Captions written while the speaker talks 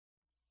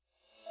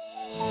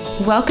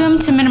Welcome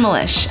to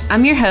Minimalish.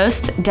 I'm your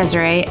host,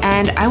 Desiree,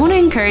 and I want to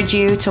encourage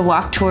you to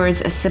walk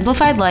towards a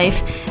simplified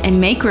life and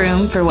make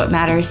room for what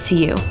matters to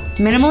you.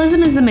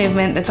 Minimalism is the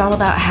movement that's all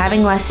about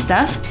having less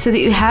stuff so that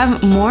you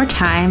have more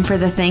time for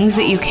the things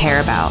that you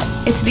care about.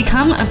 It's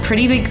become a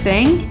pretty big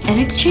thing, and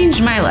it's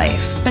changed my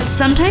life. But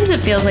sometimes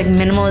it feels like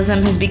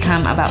minimalism has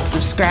become about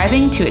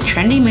subscribing to a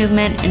trendy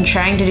movement and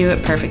trying to do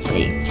it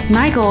perfectly.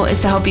 My goal is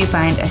to help you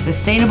find a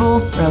sustainable,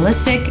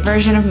 realistic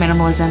version of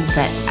minimalism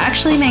that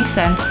actually makes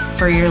sense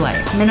for your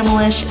life.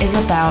 Minimalish is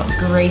about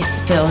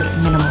grace-filled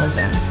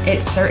minimalism.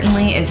 It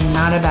certainly is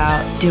not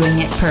about doing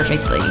it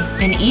perfectly.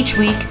 And each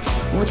week,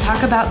 we'll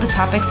talk about the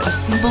topics of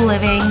simple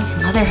living,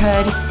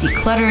 motherhood,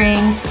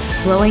 decluttering,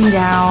 slowing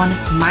down,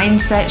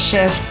 mindset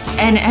shifts,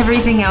 and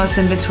everything else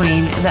in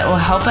between that will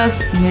help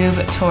us move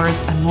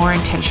towards a more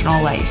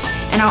intentional life.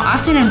 And I'll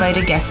often invite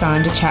a guest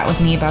on to chat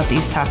with me about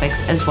these topics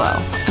as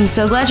well. I'm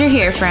so glad you're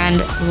here, friend.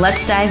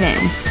 Let's dive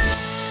in.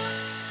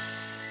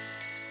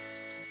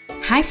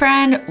 Hi,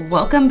 friend.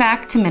 Welcome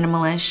back to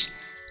Minimalish.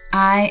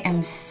 I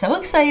am so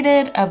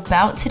excited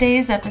about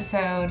today's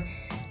episode.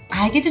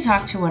 I get to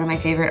talk to one of my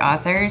favorite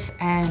authors,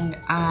 and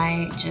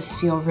I just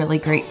feel really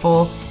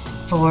grateful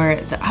for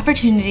the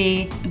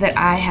opportunity that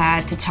I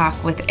had to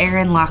talk with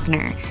Erin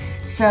Loechner.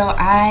 So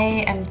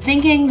I am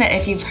thinking that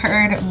if you've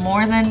heard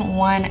more than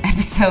one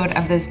episode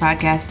of this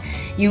podcast,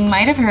 you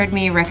might have heard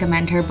me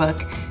recommend her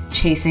book,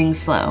 Chasing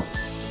Slow.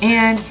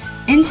 And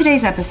in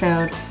today's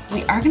episode,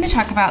 we are going to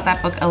talk about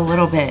that book a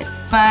little bit,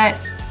 but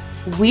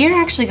we're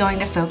actually going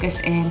to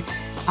focus in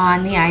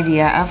on the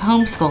idea of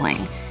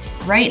homeschooling.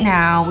 Right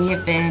now, we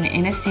have been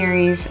in a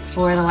series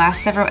for the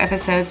last several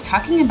episodes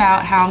talking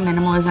about how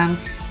minimalism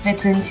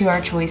fits into our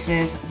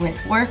choices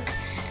with work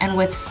and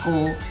with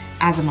school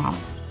as a mom.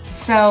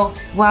 So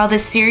while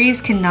this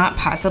series cannot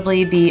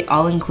possibly be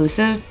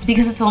all-inclusive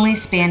because it's only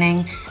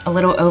spanning a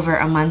little over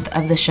a month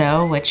of the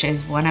show, which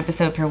is one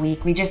episode per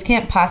week, we just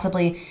can't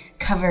possibly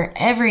cover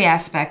every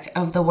aspect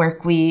of the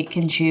work we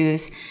can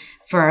choose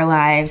for our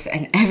lives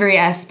and every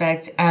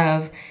aspect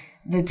of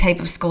the type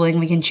of schooling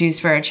we can choose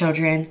for our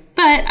children.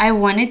 But I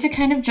wanted to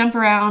kind of jump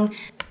around,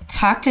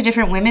 talk to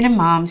different women and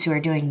moms who are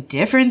doing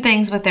different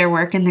things with their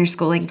work and their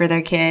schooling for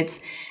their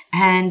kids,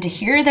 and to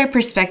hear their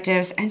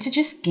perspectives and to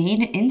just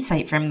gain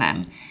insight from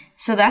them.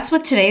 So that's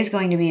what today's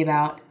going to be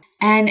about.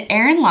 And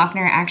Erin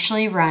Loechner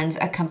actually runs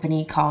a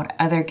company called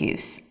Other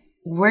Goose.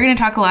 We're going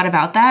to talk a lot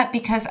about that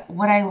because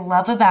what I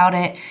love about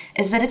it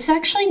is that it's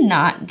actually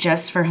not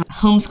just for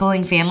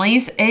homeschooling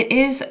families. It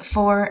is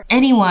for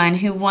anyone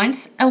who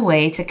wants a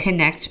way to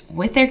connect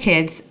with their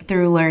kids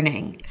through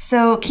learning.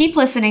 So keep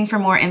listening for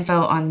more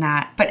info on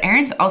that. But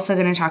Erin's also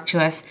going to talk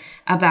to us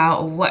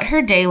about what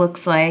her day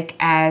looks like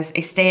as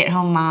a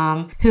stay-at-home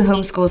mom who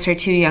homeschools her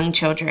two young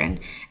children.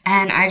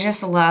 And I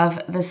just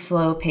love the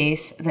slow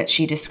pace that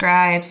she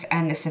describes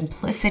and the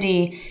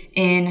simplicity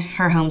in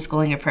her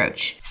homeschooling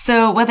approach.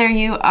 So whether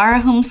you are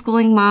a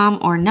homeschooling mom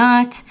or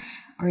not,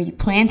 or you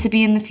plan to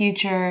be in the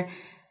future,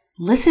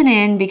 listen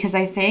in because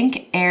I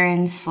think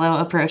Erin's slow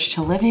approach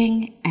to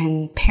living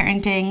and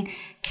parenting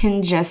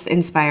can just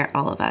inspire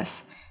all of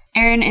us.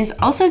 Erin is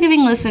also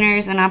giving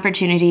listeners an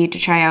opportunity to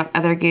try out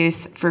Other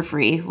Goose for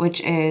free, which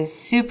is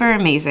super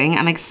amazing.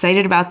 I'm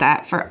excited about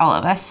that for all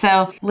of us.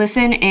 So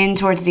listen in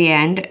towards the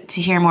end to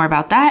hear more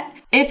about that.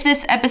 If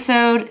this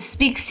episode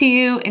speaks to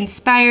you,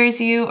 inspires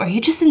you, or you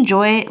just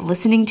enjoy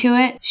listening to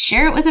it,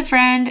 share it with a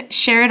friend,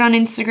 share it on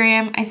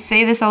Instagram. I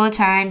say this all the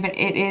time, but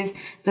it is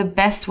the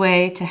best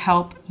way to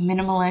help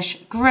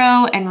Minimalish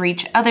grow and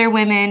reach other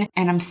women.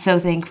 And I'm so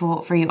thankful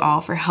for you all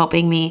for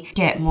helping me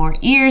get more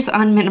ears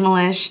on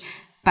Minimalish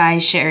by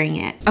sharing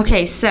it.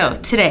 Okay, so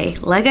today,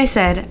 like I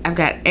said, I've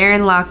got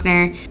Erin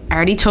Loechner. I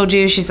already told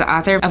you she's the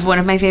author of one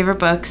of my favorite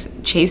books,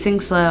 Chasing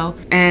Slow,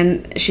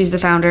 and she's the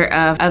founder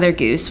of Other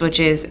Goose, which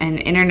is an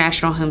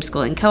international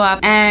homeschooling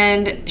co-op,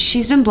 and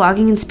she's been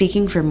blogging and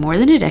speaking for more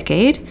than a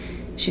decade.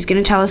 She's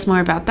going to tell us more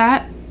about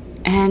that.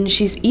 And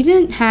she's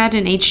even had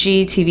an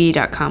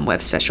hgtv.com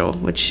web special,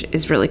 which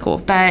is really cool.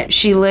 But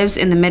she lives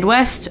in the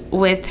Midwest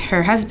with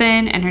her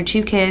husband and her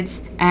two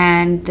kids,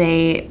 and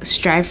they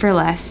strive for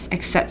less,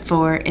 except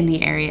for in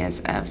the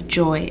areas of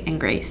joy and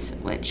grace,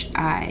 which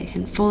I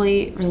can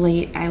fully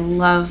relate. I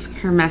love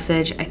her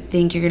message. I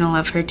think you're going to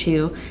love her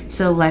too.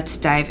 So let's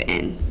dive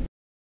in.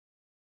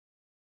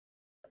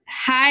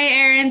 Hi,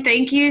 Erin.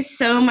 Thank you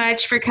so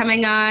much for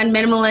coming on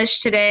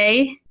Minimalish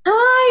today.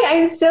 Hi,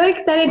 I'm so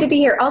excited to be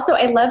here. Also,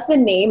 I love the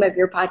name of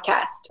your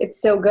podcast. It's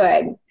so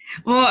good.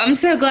 Well, I'm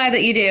so glad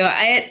that you do.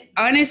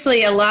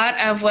 Honestly, a lot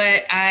of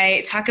what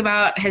I talk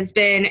about has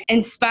been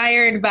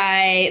inspired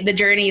by the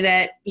journey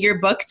that your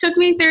book took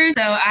me through.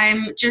 So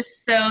I'm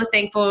just so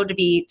thankful to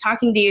be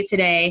talking to you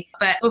today.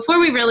 But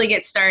before we really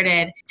get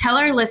started, tell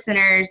our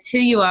listeners who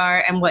you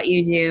are and what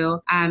you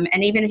do.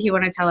 And even if you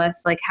want to tell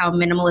us like how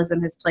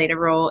minimalism has played a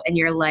role in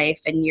your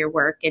life and your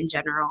work in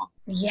general.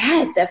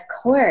 Yes, of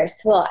course.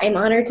 Well, I'm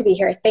honored to be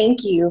here.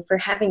 Thank you for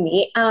having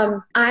me.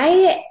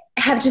 I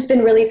have just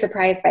been really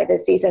surprised by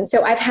this season.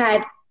 So I've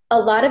had a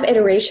lot of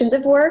iterations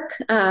of work.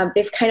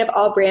 They've kind of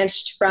all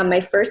branched from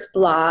my first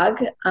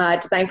blog,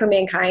 Design for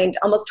Mankind,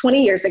 almost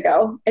 20 years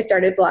ago. I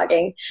started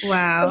blogging.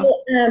 Wow.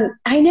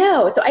 I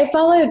know. So I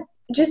followed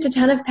just a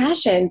ton of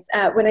passions.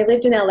 When I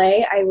lived in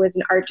LA, I was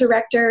an art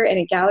director and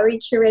a gallery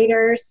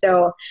curator.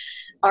 So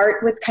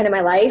art was kind of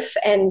my life.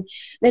 And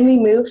then we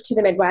moved to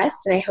the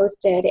Midwest, and I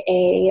hosted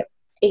a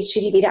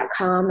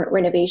HGTV.com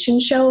renovation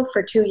show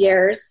for 2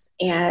 years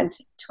and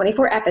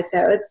 24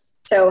 episodes.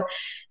 So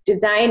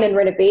design and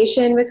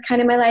renovation was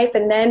kind of my life.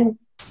 And then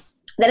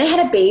I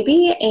had a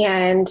baby,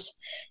 and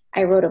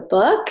I wrote a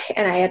book,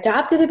 and I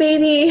adopted a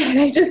baby. And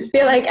I just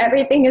feel like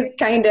everything has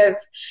kind of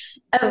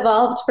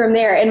evolved from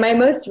there. In my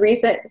most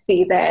recent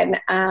season,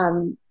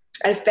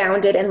 I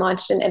founded and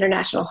launched an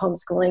international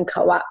homeschooling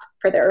co-op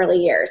for the early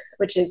years,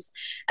 which is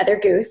Other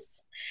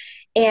Goose.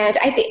 And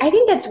I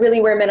think that's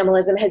really where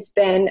minimalism has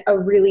been a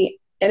really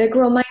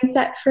integral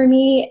mindset for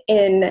me,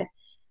 in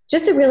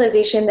just the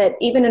realization that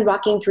even in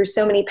walking through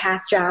so many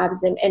past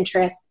jobs and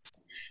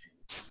interests,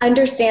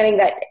 understanding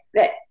that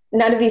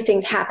none of these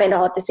things happened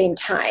all at the same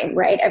time,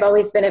 right? I've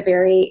always been a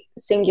very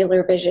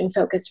singular vision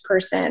focused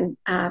person.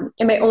 And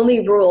my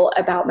only rule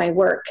about my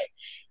work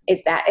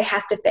is that it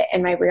has to fit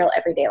in my real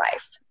everyday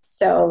life.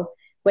 So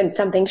when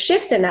something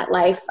shifts in that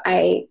life,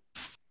 I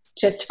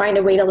just find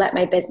a way to let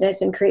my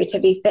business and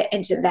creativity fit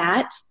into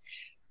that,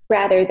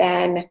 rather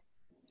than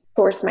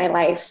force my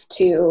life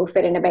to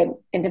fit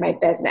into my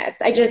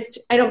business. I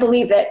don't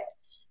believe that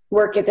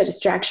work is a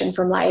distraction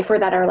from life, or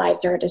that our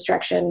lives are a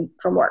distraction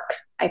from work.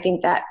 I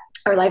think that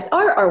our lives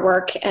are our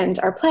work and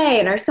our play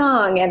and our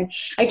song. And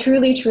I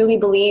truly, truly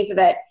believe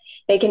that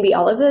they can be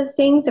all of those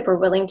things if we're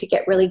willing to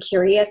get really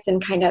curious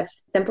and kind of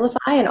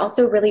simplify, and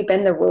also really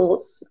bend the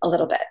rules a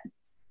little bit.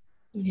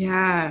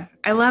 Yeah,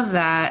 I love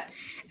that.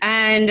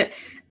 And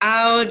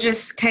I'll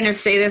just kind of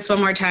say this one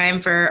more time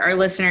for our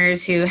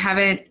listeners who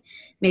haven't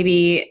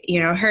maybe,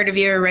 heard of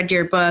you or read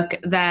your book,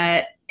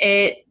 that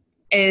it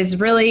is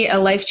really a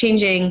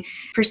life-changing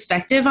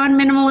perspective on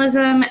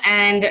minimalism.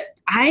 And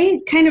I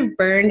kind of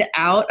burned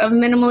out of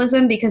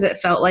minimalism because it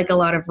felt like a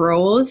lot of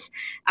rules.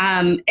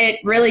 It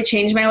really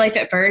changed my life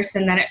at first,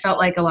 and then it felt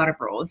like a lot of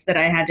rules that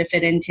I had to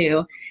fit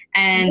into.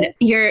 And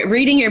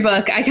reading your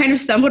book, I kind of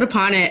stumbled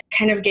upon it,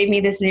 kind of gave me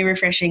this new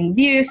refreshing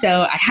view.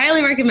 So I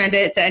highly recommend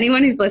it to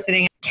anyone who's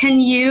listening. Can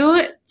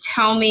you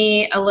tell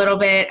me a little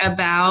bit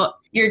about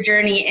your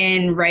journey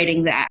in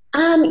writing that?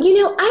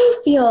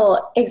 I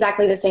feel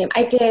exactly the same.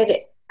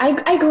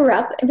 I grew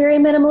up very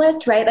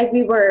minimalist, right? Like,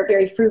 we were a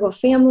very frugal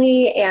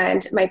family,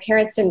 and my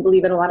parents didn't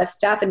believe in a lot of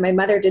stuff, and my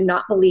mother did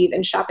not believe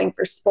in shopping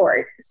for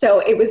sport. So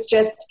it was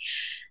just,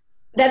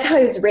 that's how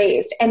I was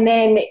raised. And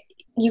then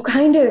you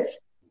kind of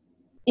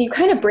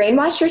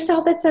brainwash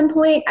yourself at some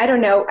point. I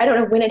don't know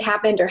when it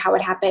happened or how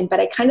it happened, but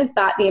I kind of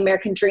thought the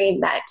American dream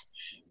meant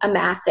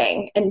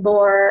amassing and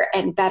more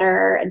and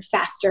better and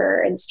faster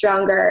and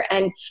stronger.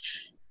 And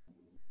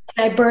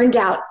I burned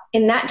out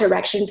in that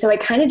direction. So I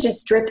kind of just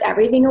stripped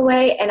everything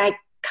away, and I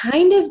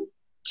kind of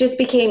just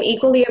became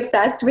equally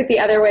obsessed with the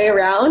other way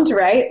around,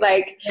 right?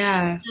 Like,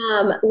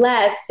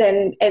 less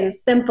and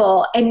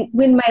simple. And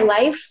when my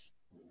life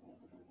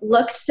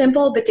looked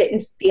simple but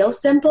didn't feel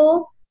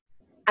simple,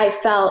 I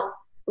felt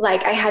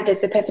like I had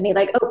this epiphany,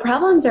 like, oh,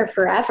 problems are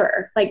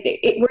forever. Like,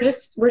 we're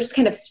just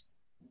kind of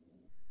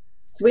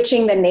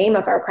switching the name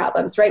of our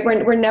problems, right?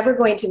 We're never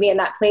going to be in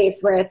that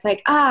place where it's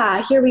like,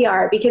 here we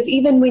are. Because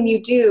even when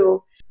you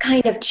do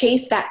kind of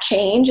chase that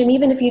change, and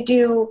even if you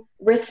do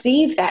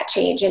receive that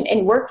change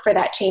and work for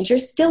that change, you're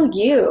still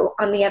you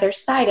on the other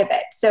side of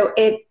it. So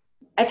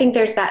I think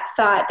there's that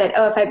thought that,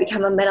 if I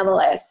become a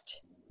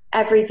minimalist,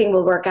 everything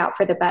will work out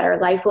for the better.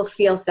 Life will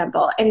feel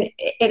simple. And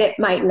it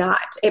might not.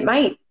 It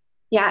might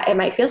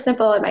feel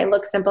simple. It might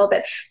look simple,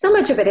 but so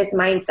much of it is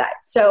mindset.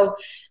 So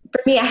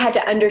for me, I had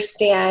to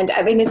understand,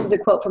 this is a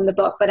quote from the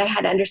book, but I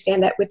had to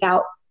understand that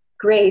without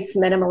grace,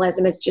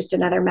 minimalism is just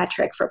another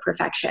metric for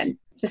perfection.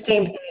 It's the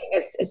same thing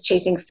as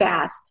chasing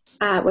fast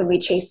when we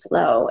chase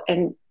slow.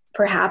 And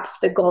perhaps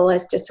the goal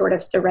is to sort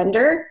of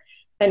surrender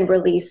and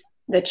release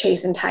the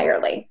chase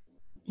entirely.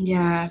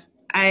 Yeah,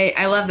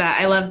 I love that.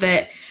 I love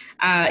that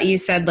you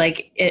said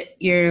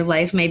your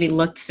life maybe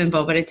looked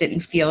simple, but it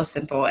didn't feel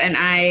simple. And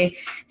I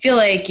feel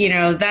like,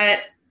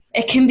 that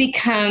it can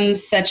become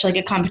such like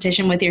a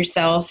competition with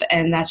yourself,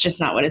 and that's just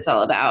not what it's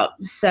all about.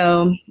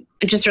 So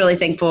I'm just really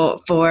thankful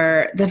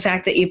for the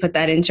fact that you put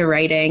that into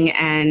writing,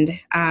 and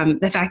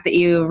the fact that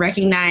you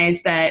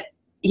recognize that,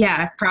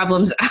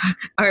 problems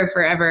are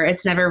forever.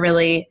 It's never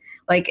really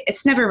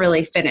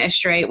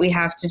finished, right? We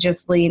have to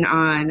just lean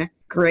on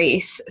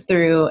grace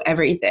through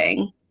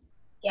everything.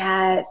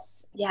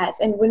 Yes.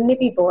 And wouldn't it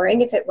be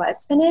boring if it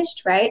was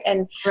finished, right?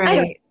 And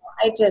right.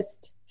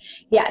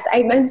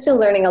 I'm still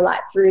learning a lot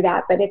through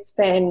that, but it's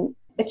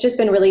just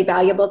been really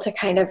valuable to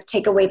kind of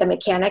take away the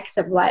mechanics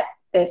of what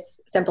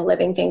this simple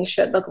living thing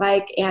should look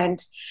like, and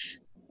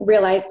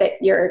realize that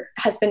your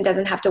husband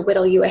doesn't have to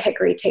whittle you a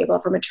hickory table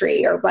from a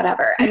tree or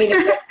whatever.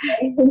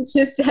 It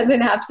just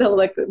doesn't have to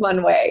look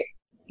one way.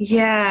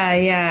 Yeah,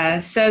 yeah.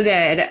 So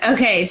good.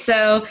 Okay,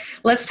 so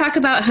let's talk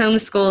about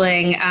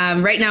homeschooling.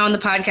 Right now on the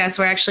podcast,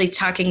 we're actually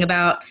talking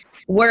about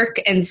work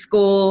and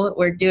school.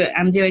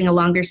 I'm doing a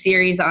longer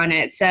series on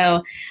it.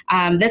 So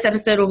this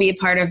episode will be a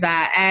part of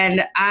that.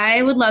 And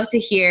I would love to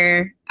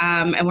hear,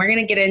 and we're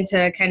going to get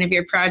into kind of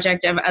your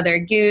project of Other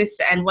Goose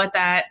and what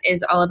that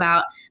is all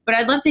about. But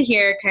I'd love to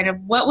hear kind of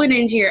what went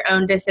into your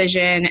own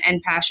decision and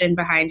passion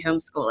behind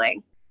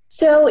homeschooling.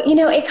 So,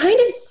 it kind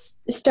of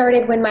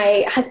started when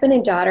my husband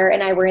and daughter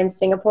and I were in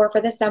Singapore for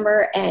the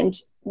summer, and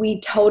we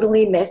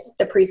totally missed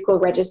the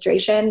preschool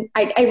registration.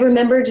 I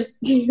remember just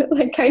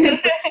like kind of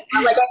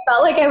like I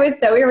felt like I was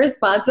so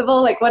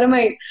irresponsible. Like, why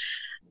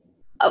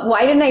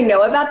didn't I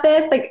know about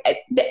this? Like,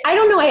 I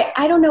don't know.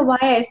 I don't know why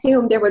I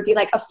assumed there would be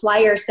like a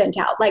flyer sent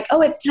out, like,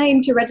 oh, it's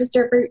time to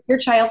register for your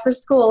child for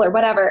school or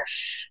whatever.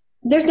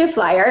 There's no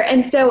flyer.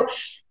 And so,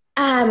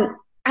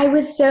 I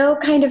was so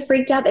kind of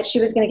freaked out that she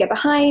was going to get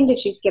behind if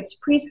she skips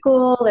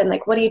preschool, and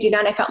like, what do you do now?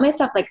 And I felt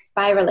myself like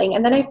spiraling.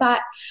 And then I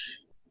thought,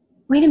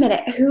 wait a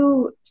minute,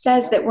 who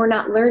says that we're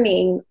not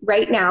learning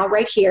right now,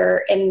 right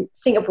here in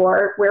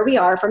Singapore, where we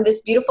are, from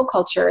this beautiful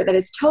culture that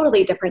is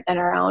totally different than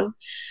our own?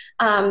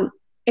 And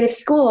if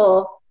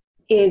school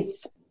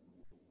is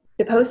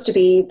supposed to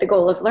be the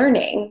goal of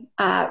learning,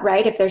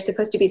 right? If they're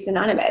supposed to be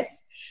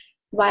synonymous,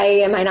 why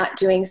am I not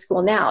doing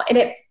school now?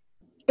 And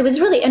it was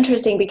really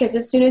interesting because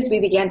as soon as we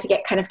began to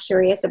get kind of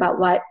curious about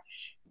what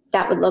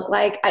that would look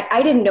like,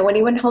 I didn't know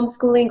anyone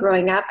homeschooling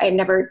growing up.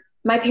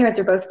 My parents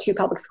are both two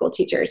public school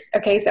teachers.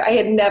 Okay. So I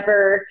had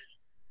never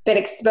been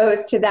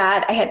exposed to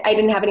that. I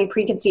didn't have any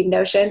preconceived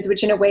notions,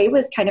 which in a way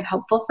was kind of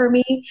helpful for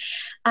me.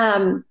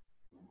 And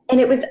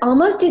it was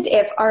almost as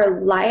if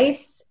our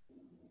lives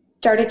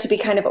started to be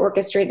kind of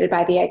orchestrated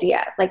by the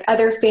idea. Like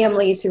other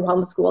families who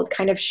homeschooled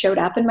kind of showed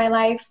up in my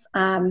life.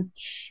 And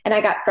I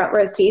got front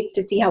row seats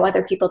to see how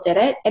other people did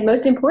it. And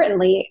most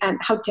importantly,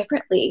 how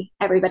differently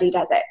everybody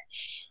does it.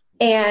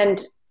 And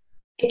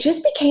it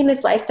just became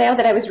this lifestyle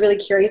that I was really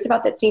curious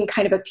about, that seemed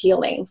kind of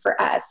appealing for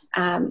us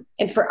and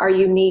for our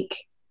unique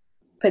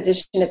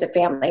position as a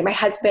family. My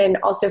husband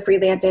also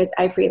freelances.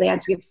 I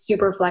freelance. We have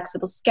super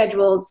flexible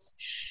schedules.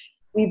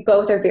 We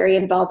both are very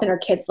involved in our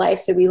kids' life,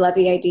 so we love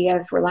the idea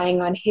of relying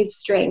on his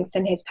strengths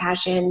and his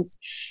passions,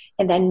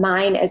 and then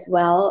mine as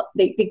well.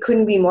 They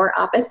couldn't be more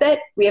opposite.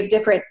 We have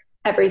different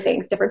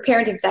everythings, different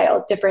parenting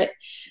styles, different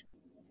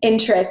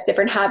interests,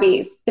 different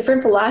hobbies,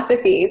 different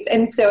philosophies,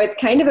 and so it's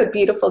kind of a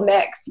beautiful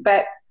mix.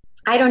 But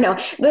I don't know.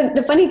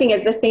 The funny thing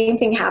is the same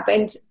thing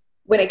happened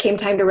when it came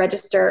time to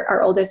register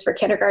our oldest for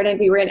kindergarten.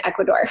 We were in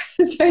Ecuador.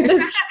 So I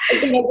just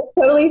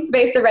totally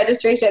spaced the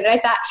registration. And I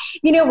thought,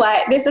 you know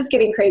what, this is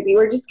getting crazy.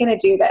 We're just going to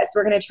do this.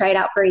 We're going to try it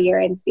out for a year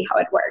and see how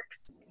it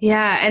works.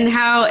 Yeah. And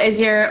how old is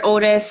your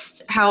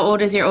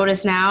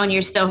oldest now, and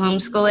you're still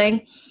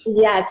homeschooling?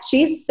 Yes,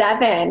 she's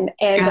 7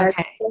 and our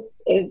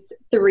youngest is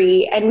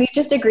 3. And we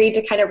just agreed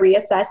to kind of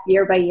reassess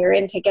year by year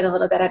and take it a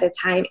little bit at a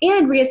time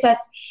and reassess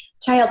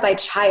child by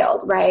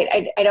child,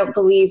 right? I don't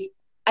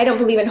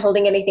believe in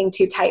holding anything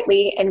too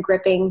tightly and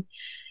gripping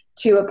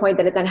to a point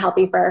that it's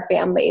unhealthy for our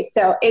family.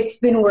 So it's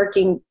been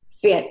working.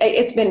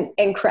 It's been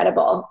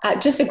incredible.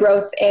 Just the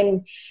growth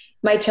in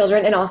my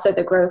children and also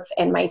the growth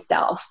in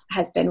myself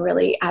has been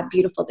really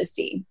beautiful to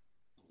see.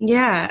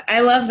 Yeah, I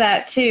love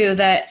that too,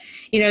 that,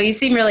 you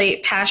seem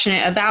really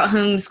passionate about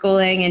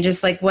homeschooling and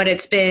just like what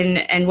it's been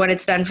and what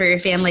it's done for your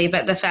family,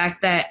 but the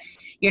fact that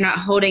you're not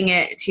holding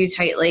it too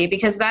tightly,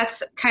 because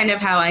that's kind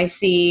of how I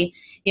see,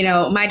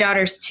 my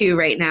daughter's 2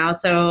 right now.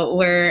 So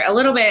we're a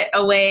little bit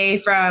away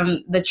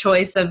from the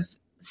choice of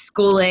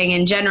schooling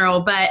in general,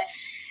 but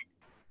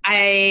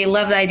I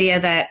love the idea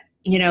that,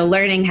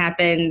 learning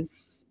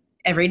happens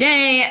every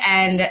day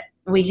and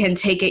we can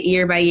take it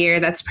year by year.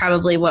 That's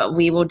probably what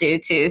we will do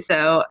too.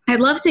 So I'd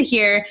love to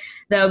hear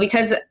though,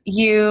 because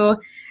you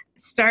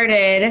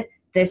started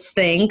this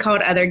thing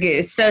called Other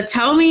Goose. So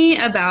tell me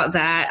about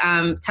that.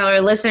 Tell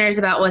our listeners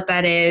about what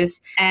that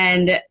is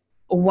and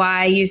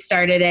why you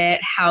started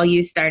it, how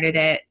you started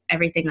it,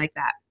 everything like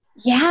that.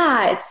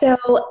 Yeah. So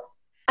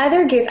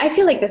Other Goose, I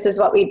feel like this is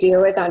what we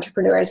do as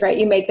entrepreneurs, right?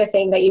 You make the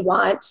thing that you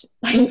want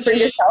for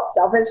yourself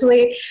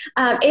selfishly.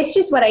 It's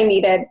just what I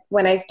needed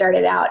when I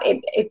started out.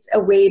 It's a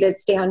way to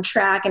stay on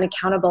track and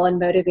accountable and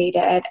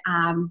motivated,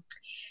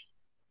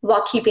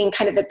 while keeping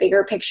kind of the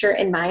bigger picture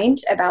in mind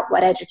about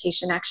what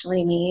education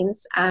actually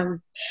means.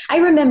 I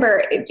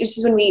remember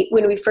just when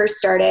we first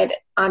started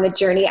on the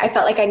journey, I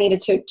felt like I needed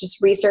to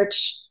just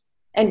research.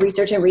 It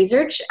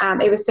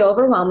was so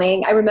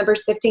overwhelming. I remember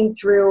sifting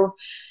through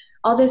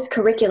all this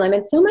curriculum,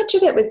 and so much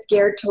of it was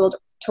geared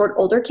toward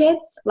older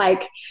kids,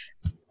 like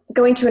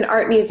going to an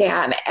art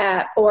museum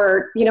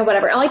or,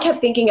 whatever. All I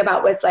kept thinking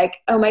about was like,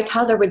 oh, my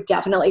toddler would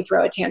definitely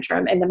throw a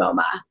tantrum in the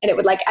MoMA, and it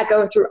would like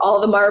echo through all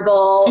the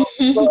marble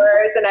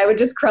floors, and I would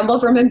just crumble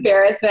from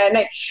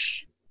embarrassment.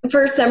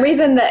 For some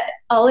reason, that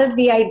all of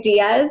the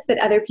ideas that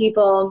other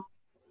people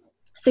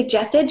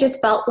suggested just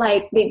felt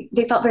like they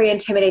felt very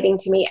intimidating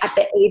to me at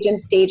the age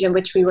and stage in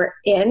which we were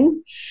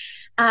in.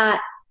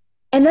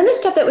 And then the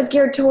stuff that was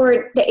geared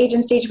toward the age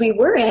and stage we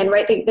were in,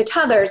 right? The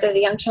toddlers or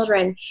the young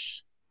children,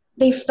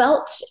 they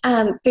felt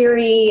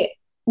very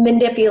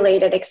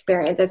manipulated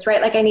experiences,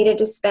 right? Like I needed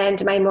to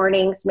spend my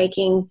mornings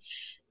making,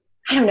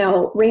 I don't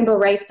know, rainbow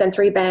rice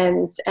sensory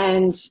bends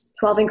and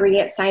 12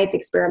 ingredient science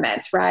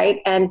experiments, right?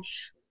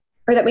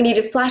 Or that we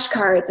needed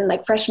flashcards and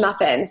like fresh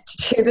muffins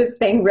to do this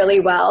thing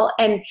really well.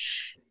 And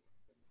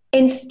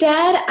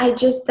instead, I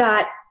just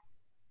thought,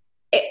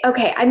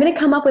 okay, I'm going to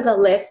come up with a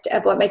list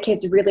of what my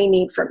kids really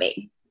need from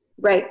me,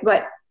 right?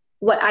 What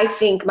I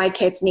think my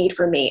kids need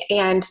from me.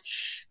 And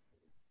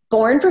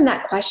born from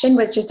that question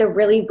was just a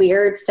really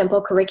weird,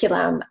 simple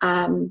curriculum.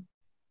 And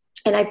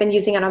I've been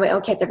using it on my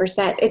own kids ever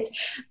since.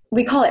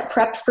 We call it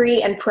prep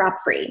free and prop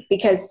free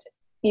because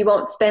you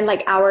won't spend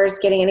like hours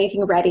getting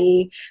anything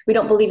ready. We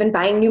don't believe in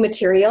buying new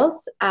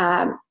materials.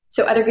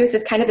 So Other Goose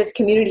is kind of this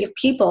community of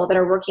people that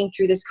are working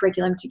through this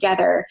curriculum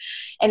together,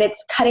 and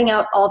it's cutting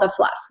out all the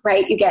fluff,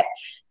 right? You get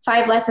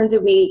 5 lessons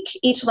a week.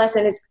 Each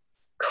lesson is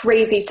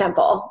crazy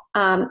simple.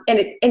 And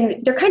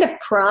they're kind of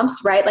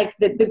prompts, right? Like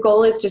the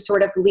goal is to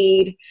sort of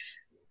lead,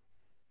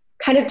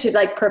 kind of to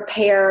like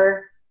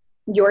prepare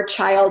your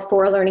child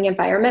for a learning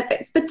environment,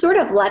 but sort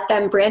of let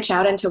them branch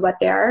out into what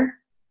they're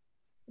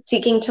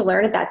seeking to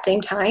learn at that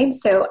same time.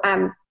 So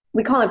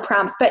we call them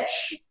prompts, but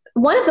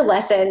one of the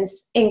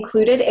lessons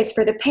included is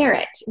for the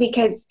parent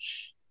because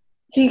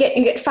so you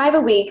get 5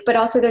 a week, but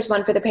also there's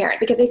one for the parent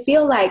because I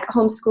feel like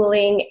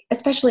homeschooling,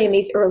 especially in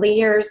these early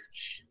years,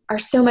 are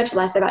so much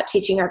less about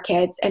teaching our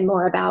kids and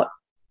more about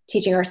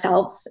teaching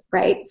ourselves,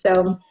 right?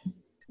 So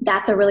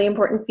that's a really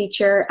important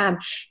feature.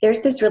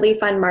 There's this really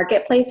fun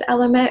marketplace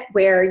element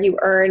where you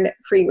earn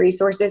free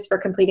resources for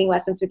completing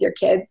lessons with your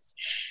kids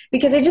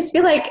because I just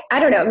feel like,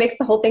 I don't know, it makes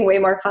the whole thing way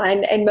more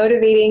fun and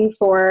motivating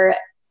for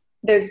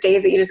those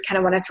days that you just kind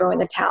of want to throw in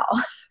the towel.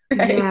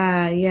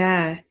 Right?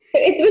 Yeah.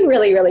 It's been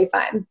really, really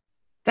fun.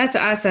 That's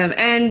awesome.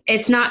 And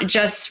it's not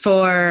just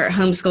for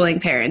homeschooling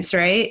parents,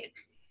 right?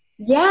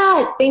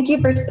 Yes. Thank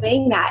you for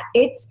saying that.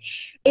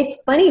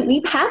 It's funny.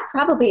 We have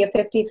probably a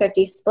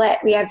 50-50 split.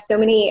 We have so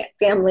many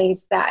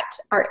families that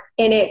are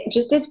in it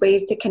just as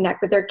ways to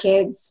connect with their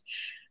kids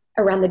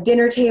around the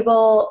dinner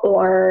table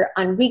or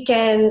on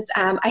weekends.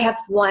 I have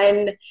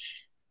one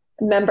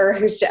member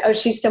who's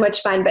she's so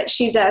much fun, but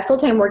she's a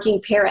full-time working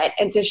parent.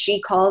 And so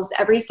she calls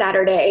every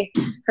Saturday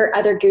her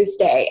Other Goose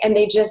Day, and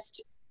they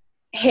just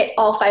hit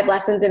all 5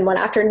 lessons in one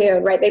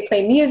afternoon, right? They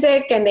play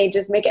music and they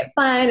just make it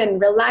fun and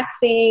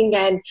relaxing.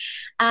 And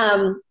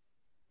so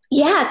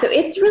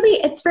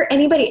it's for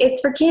anybody.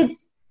 It's for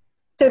kids.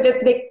 So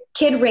the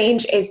kid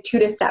range is 2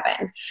 to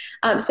 7,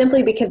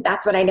 simply because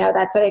that's what I know.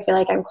 That's what I feel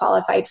like I'm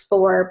qualified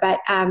for. But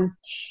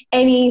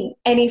any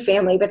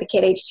family with a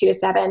kid age 2 to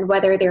 7,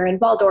 whether they're in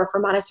Waldorf or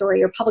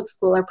Montessori or public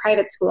school or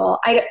private school,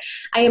 I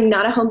am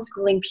not a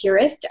homeschooling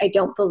purist. I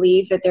don't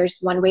believe that there's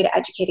one way to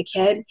educate a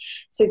kid.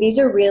 So these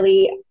are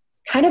really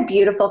kind of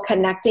beautiful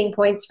connecting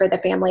points for the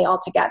family all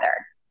together.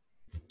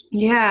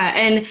 Yeah.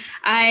 And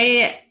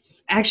I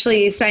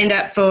actually signed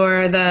up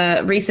for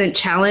the recent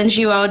challenge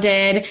you all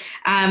did.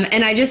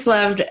 And I just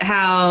loved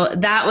how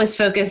that was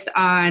focused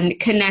on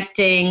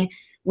connecting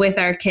with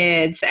our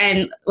kids.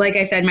 And like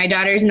I said, my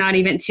daughter's not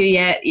even 2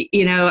 yet.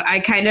 You know,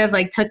 I kind of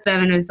like took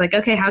them and was like,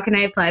 okay, how can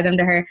I apply them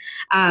to her?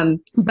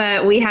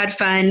 But we had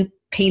fun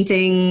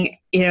painting,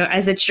 you know,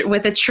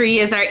 with a tree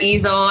as our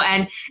easel.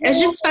 And it was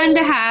just fun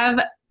to have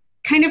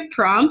kind of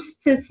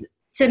prompts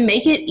to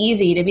make it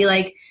easy to be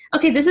like,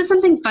 okay, this is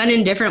something fun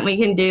and different we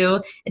can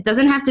do. It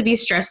doesn't have to be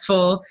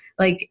stressful.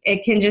 Like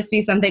it can just be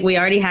something we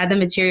already had the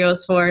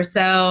materials for.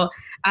 So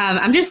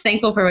I'm just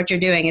thankful for what you're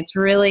doing. It's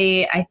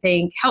really, I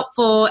think,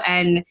 helpful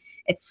and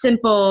it's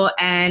simple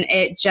and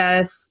it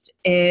just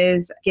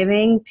is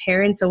giving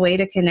parents a way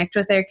to connect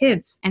with their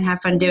kids and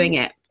have fun doing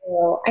it.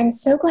 I'm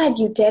so glad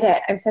you did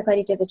it. I'm so glad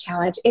you did the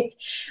challenge.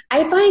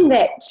 I find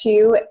that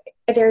too,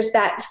 there's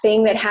that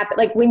thing that happens,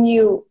 like when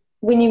you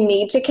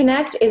need to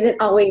connect isn't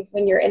always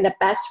when you're in the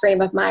best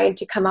frame of mind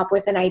to come up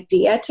with an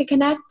idea to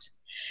connect.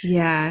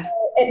 Yeah.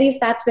 At least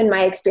that's been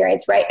my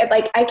experience, right?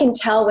 Like I can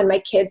tell when my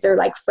kids are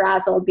like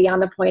frazzled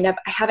beyond the point of,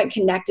 I haven't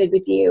connected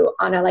with you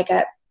on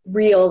a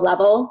real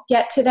level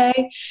yet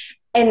today.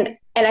 And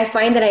I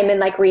find that I'm in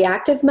like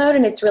reactive mode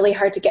and it's really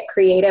hard to get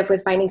creative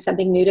with finding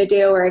something new to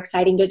do or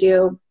exciting to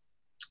do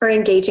or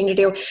engaging to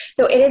do.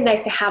 So it is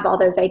nice to have all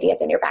those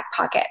ideas in your back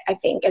pocket, I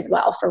think, as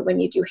well, for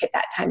when you do hit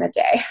that time of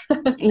day.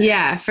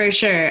 Yeah, for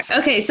sure.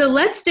 Okay, so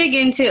let's dig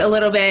into a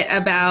little bit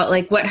about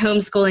like what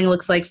homeschooling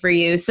looks like for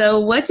you. So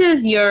what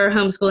does your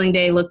homeschooling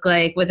day look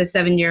like with a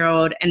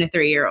 7-year-old and a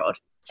 3-year-old?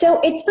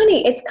 So it's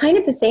funny. It's kind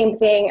of the same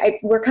thing.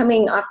 We're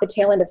coming off the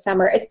tail end of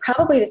summer. It's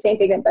probably the same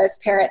thing that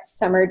most parents'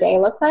 summer day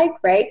look like,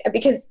 right?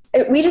 Because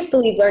we just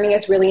believe learning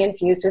is really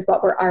infused with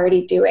what we're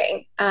already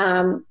doing.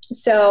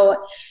 So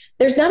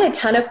there's not a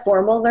ton of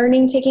formal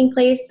learning taking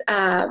place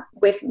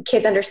with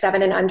kids under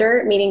 7 and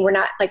under, meaning we're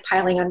not like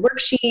piling on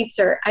worksheets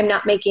or I'm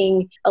not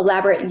making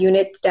elaborate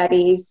unit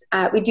studies.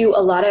 We do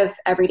a lot of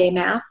everyday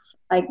math,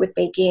 like with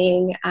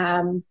baking.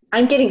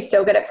 I'm getting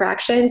so good at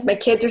fractions. My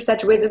kids are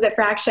such whizzes at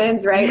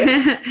fractions,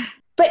 right?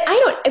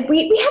 but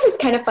we have this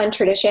kind of fun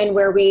tradition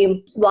where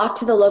we walk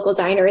to the local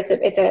diner.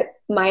 It's a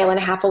mile and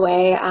a half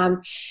away.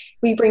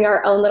 We bring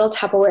our own little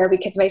Tupperware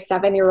because my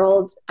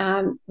 7-year-old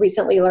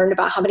recently learned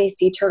about how many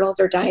sea turtles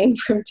are dying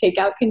from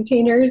takeout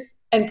containers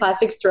and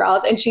plastic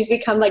straws. And she's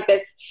become like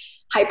this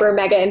hyper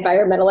mega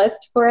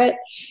environmentalist for it.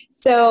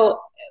 So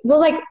we'll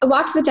like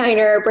walk to the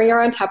diner, bring our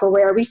own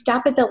Tupperware. We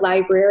stop at the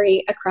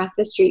library across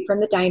the street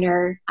from the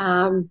diner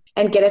and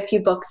get a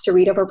few books to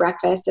read over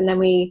breakfast. And then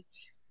we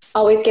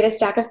always get a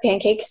stack of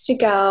pancakes to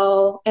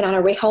go. And on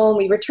our way home,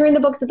 we return the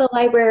books at the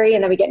library,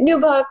 and then we get new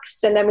books.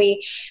 And then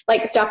we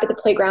like stop at the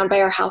playground by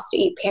our house to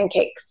eat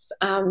pancakes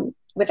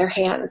with our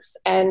hands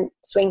and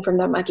swing from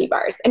the monkey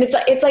bars. And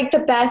it's like the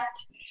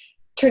best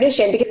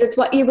tradition because it's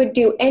what you would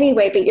do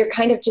anyway, but you're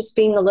kind of just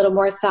being a little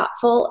more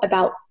thoughtful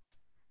about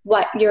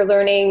what you're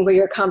learning, where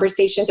your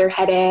conversations are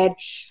headed.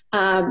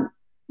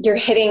 You're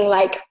hitting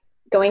like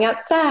going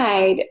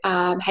outside,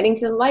 heading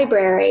to the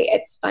library.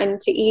 It's fun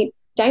to eat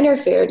diner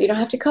food. You don't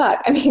have to cook.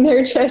 I mean,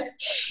 it's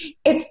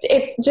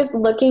just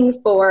looking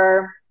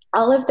for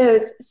all of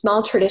those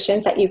small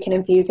traditions that you can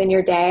infuse in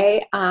your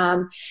day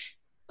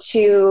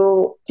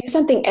to do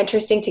something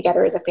interesting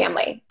together as a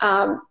family.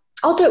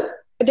 Also,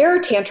 there are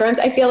tantrums.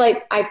 I feel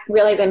like I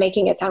realize I'm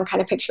making it sound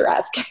kind of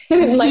picturesque.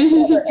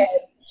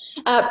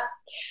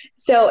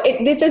 So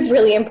this is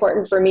really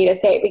important for me to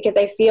say because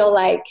I feel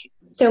like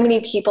so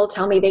many people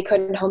tell me they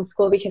couldn't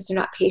homeschool because they're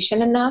not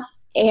patient enough.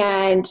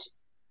 And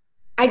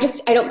I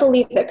don't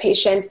believe that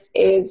patience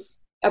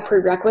is a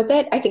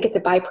prerequisite. I think it's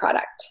a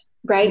byproduct,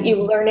 right? Mm-hmm.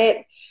 You learn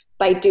it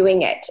by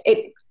doing it.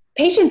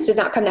 Patience does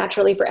not come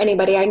naturally for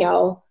anybody I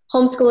know.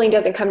 Homeschooling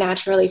doesn't come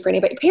naturally for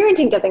anybody.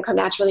 Parenting doesn't come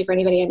naturally for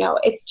anybody I know.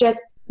 It's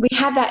just, we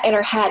have that in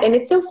our head. And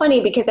it's so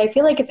funny because I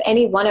feel like if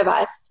any one of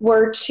us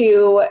were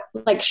to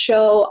like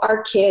show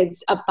our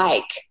kids a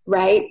bike,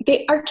 right?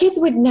 Our kids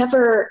would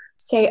never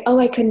say, oh,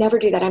 I could never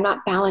do that. I'm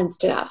not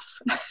balanced enough,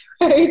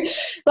 right?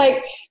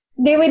 Like,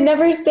 they would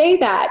never say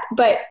that,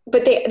 but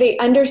they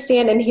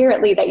understand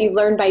inherently that you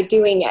learn by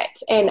doing it.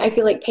 And I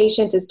feel like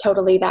patience is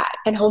totally that.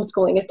 And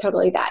homeschooling is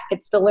totally that.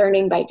 It's the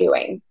learning by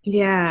doing.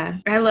 Yeah,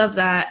 I love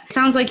that. It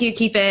sounds like you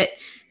keep it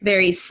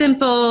very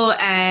simple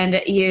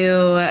and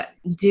you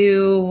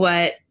do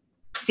what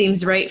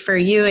seems right for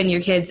you and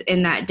your kids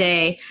in that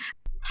day.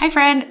 Hi,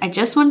 friend. I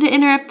just wanted to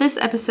interrupt this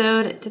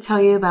episode to tell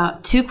you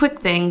about 2 quick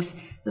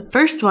things. The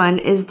first one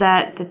is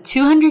that the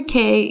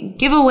 200K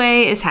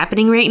giveaway is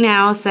happening right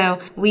now. So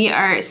we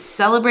are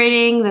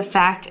celebrating the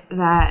fact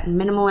that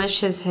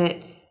Minimalish has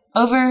hit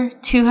over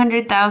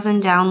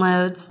 200,000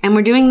 downloads. And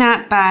we're doing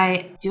that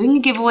by doing a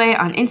giveaway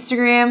on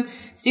Instagram.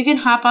 So you can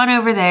hop on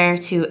over there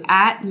to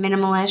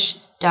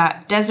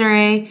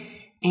 @minimalish.desiree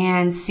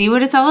and see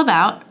what it's all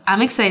about.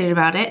 I'm excited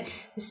about it.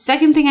 The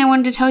second thing I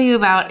wanted to tell you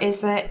about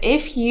is that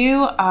if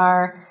you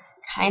are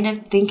kind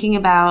of thinking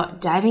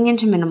about diving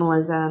into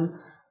minimalism,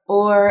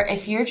 or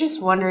if you're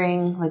just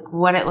wondering like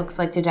what it looks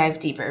like to dive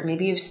deeper,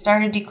 maybe you've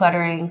started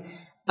decluttering,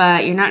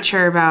 but you're not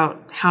sure about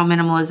how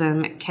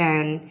minimalism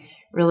can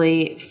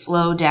really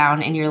flow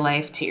down in your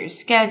life to your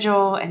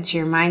schedule and to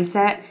your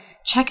mindset,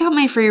 check out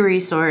my free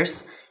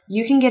resource.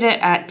 You can get it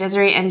at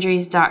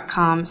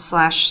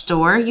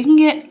DesireeEndries.com/store. You can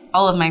get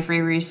all of my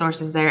free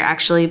resources there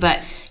actually,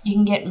 but you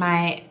can get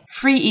my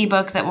free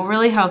ebook that will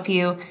really help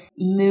you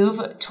move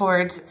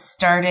towards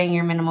starting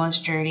your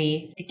minimalist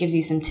journey. It gives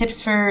you some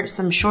tips for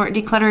some short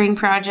decluttering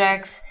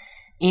projects,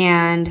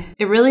 and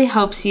it really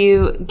helps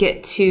you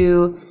get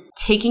to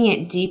taking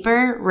it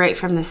deeper right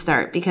from the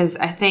start, because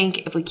I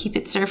think if we keep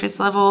it surface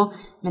level,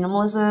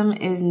 minimalism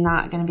is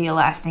not going to be a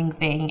lasting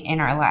thing in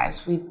our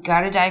lives. We've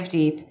got to dive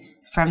deep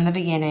from the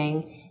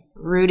beginning,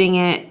 rooting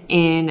it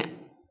in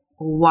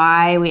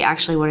why we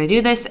actually want to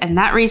do this, and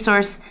that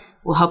resource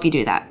will help you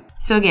do that.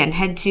 So again,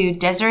 head to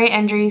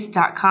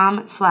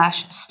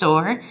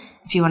DesireeEndries.com/store.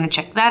 If you want to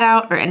check that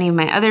out or any of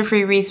my other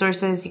free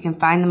resources, you can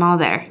find them all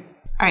there.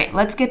 All right,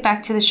 let's get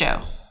back to the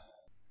show.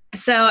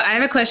 So I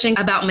have a question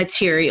about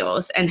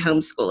materials and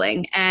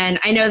homeschooling. And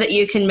I know that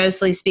you can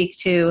mostly speak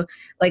to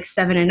like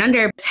 7 and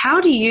under.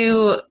 How do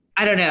you,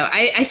 I don't know,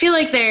 I feel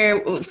like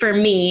for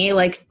me,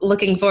 like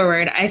looking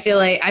forward, I feel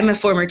like I'm a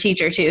former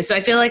teacher too. So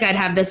I feel like I'd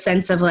have this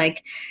sense of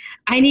like,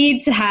 I need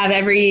to have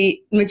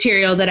every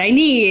material that I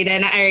need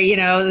and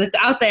that's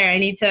out there. I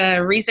need to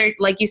research,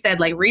 like you said,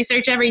 like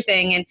research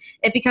everything, and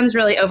it becomes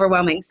really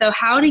overwhelming. So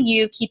how do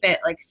you keep it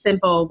like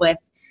simple with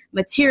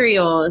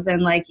materials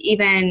and like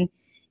even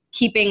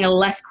keeping a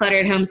less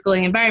cluttered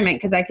homeschooling environment?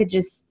 Because I could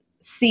just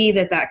see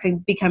that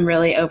could become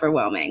really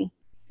overwhelming.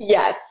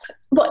 Yes.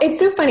 Well, it's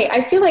so funny.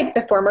 I feel like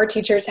the former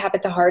teachers have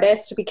it the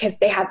hardest because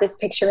they have this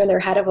picture in their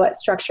head of what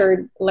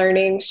structured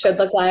learning should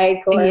look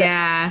like.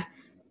 Yeah.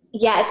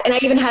 Yes. And I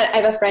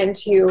have a friend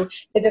who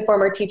is a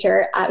former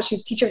teacher. She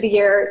was Teacher of the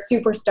Year,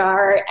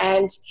 superstar,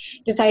 and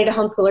decided to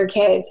homeschool her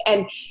kids.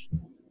 And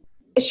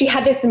she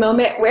had this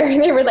moment where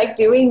they were like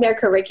doing their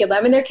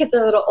curriculum and their kids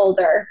are a little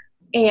older.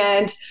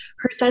 And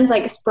her son's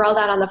like sprawled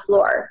out on the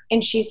floor.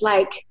 And she's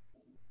like,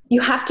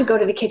 you have to go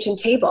to the kitchen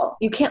table.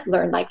 You can't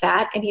learn like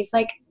that. And he's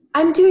like,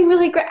 I'm doing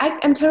really great.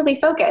 I'm totally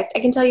focused. I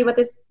can tell you what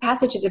this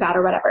passage is about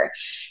or whatever.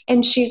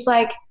 And she's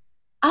like,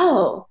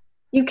 oh,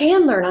 you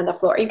can learn on the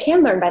floor. You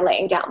can learn by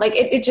laying down. Like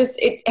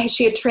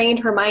she had trained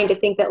her mind to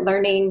think that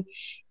learning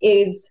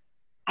is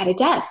at a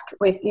desk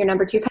with your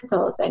number 2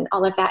 pencils and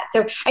all of that.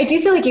 So I do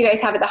feel like you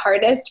guys have it the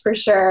hardest for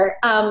sure.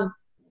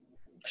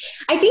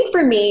 I think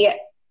for me,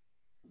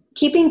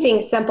 keeping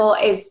things simple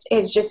is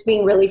just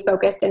being really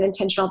focused and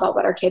intentional about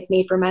what our kids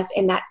need from us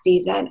in that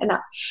season,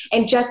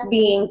 and just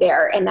being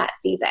there in that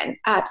season.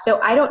 So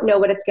I don't know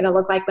what it's going to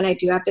look like when I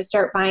do have to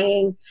start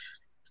buying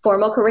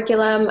formal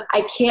curriculum.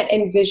 I can't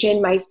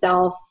envision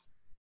myself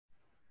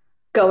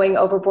going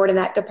overboard in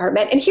that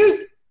department. And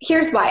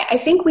here's why. I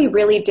think we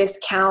really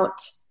discount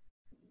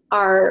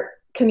our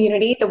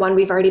community, the one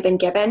we've already been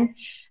given.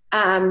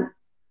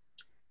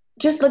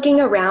 Just looking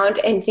around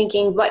and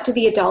thinking, what do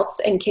the adults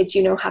and kids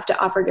have to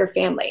offer your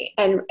family,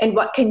 and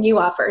what can you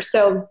offer?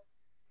 So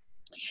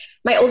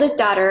my oldest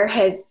daughter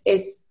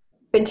is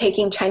been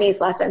taking Chinese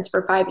lessons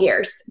for 5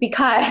 years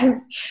because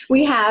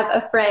we have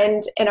a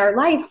friend in our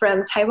life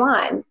from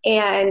Taiwan.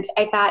 And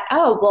I thought,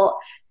 oh, well,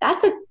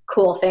 that's a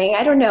cool thing.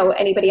 I don't know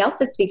anybody else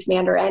that speaks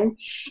Mandarin.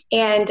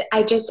 And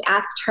I just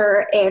asked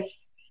her if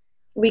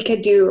we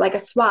could do like a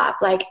swap.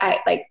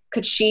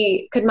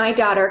 Could my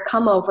daughter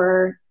come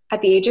over at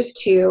the age of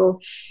 2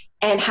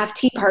 and have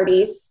tea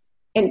parties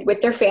with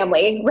their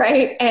family,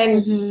 right?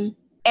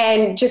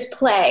 And just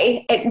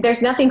play.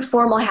 There's nothing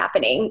formal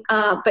happening,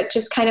 but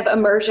just kind of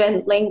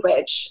immersion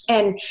language.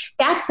 And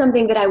that's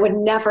something that I would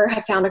never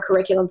have found a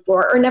curriculum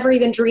for, or never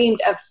even dreamed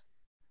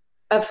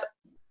of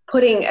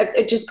putting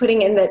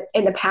in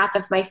the path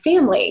of my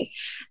family.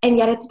 And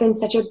yet it's been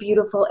such a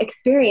beautiful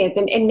experience.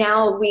 And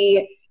now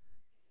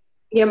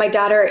my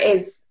daughter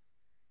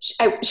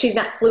she's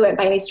not fluent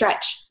by any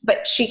stretch,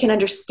 but she can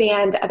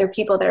understand other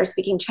people that are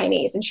speaking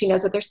Chinese, and she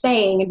knows what they're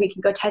saying, and we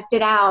can go test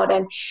it out.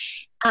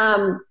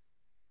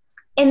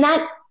 And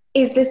that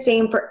is the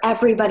same for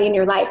everybody in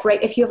your life,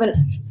 right? If you have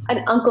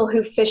an uncle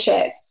who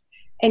fishes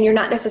and you're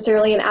not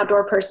necessarily an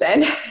outdoor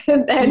person,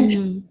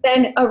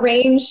 then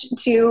arrange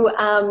to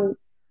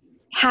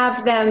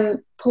have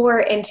them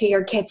pour into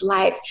your kids'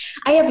 lives.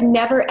 I have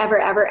never, ever,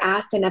 ever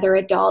asked another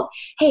adult,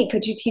 hey,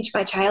 could you teach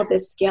my child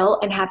this skill?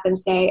 And have them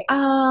say,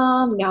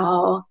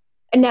 no,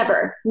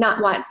 never,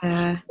 not once.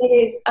 It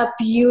is a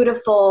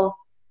beautiful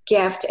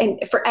gift, and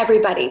for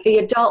everybody. The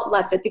adult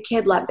loves it. The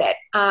kid loves it.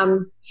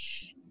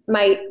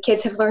 My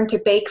kids have learned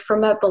to bake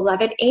from a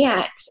beloved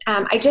aunt.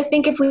 I just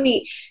think if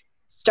we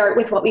start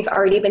with what we've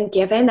already been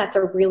given, that's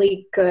a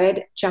really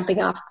good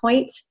jumping off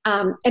point.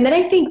 And then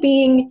I think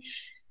being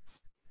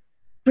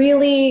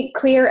really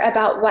clear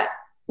about what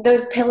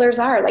those pillars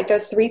are, like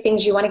those 3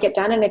 things you want to get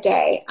done in a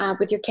day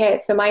with your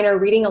kids. So mine are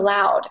reading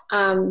aloud,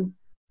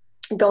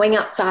 going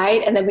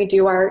outside, and then we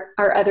do our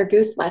Other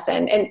Goose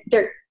lesson. And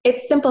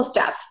it's simple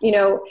stuff.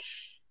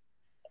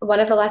 One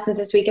of the lessons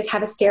this week is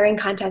have a staring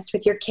contest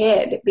with your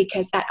kid,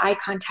 because that eye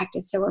contact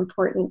is so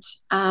important.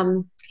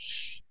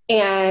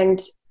 And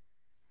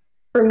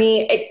for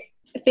me,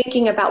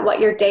 thinking about what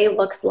your day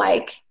looks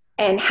like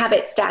and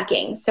habit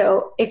stacking.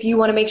 So if you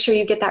want to make sure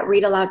you get that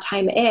read aloud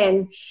time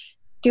in,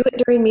 do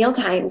it during meal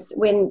times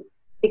when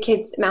the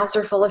kids' mouths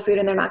are full of food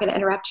and they're not going to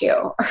interrupt you,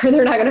 or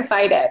they're not going to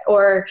fight it,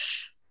 or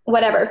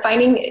whatever.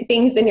 Finding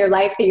things in your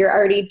life that you're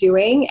already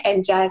doing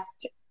and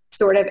just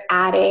sort of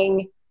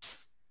adding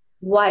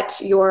what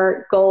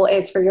your goal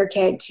is for your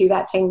kid to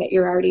that thing that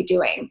you're already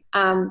doing.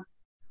 I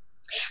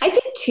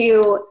think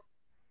too,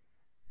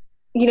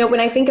 when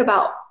I think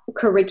about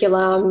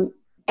curriculum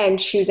and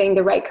choosing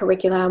the right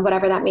curriculum,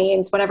 whatever that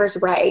means, whatever's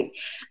right,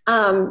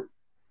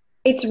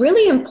 it's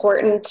really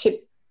important to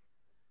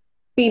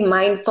be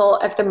mindful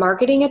of the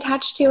marketing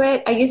attached to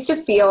it. I used to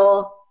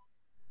feel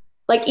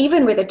like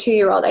even with a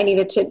 2-year-old, I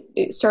needed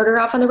to start her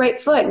off on the right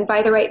foot and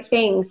buy the right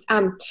things.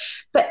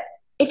 But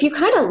if you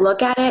kind of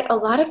look at it, a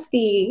lot of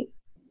the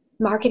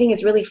marketing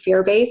is really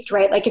fear-based,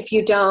 right? Like if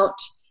you don't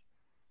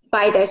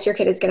buy this, your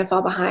kid is going to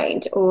fall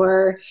behind,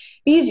 or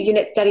these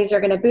unit studies are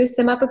going to boost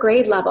them up a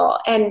grade level.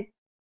 And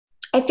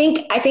I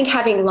think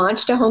having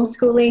launched a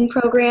homeschooling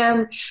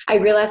program, I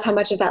realized how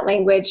much of that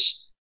language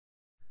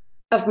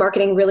of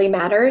marketing really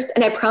matters.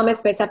 And I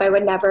promised myself I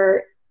would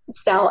never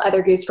sell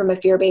Other Goose from a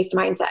fear-based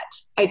mindset.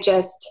 I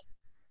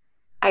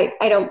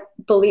don't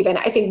believe in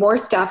it. I think more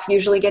stuff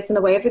usually gets in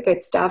the way of the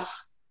good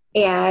stuff.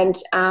 And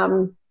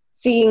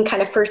seeing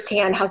kind of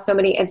firsthand how so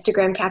many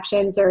Instagram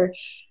captions are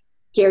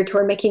geared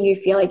toward making you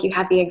feel like you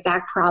have the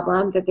exact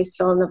problem that this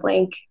fill in the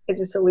blank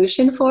is a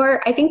solution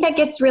for, I think that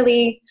gets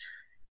really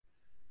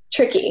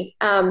tricky.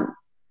 And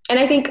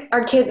I think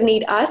our kids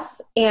need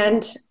us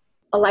and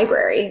a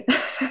library.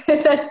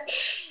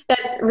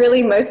 That's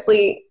really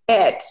mostly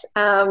it.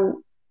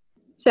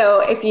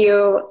 So if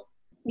you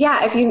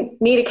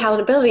need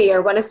accountability,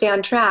 or want to stay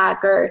on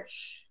track, or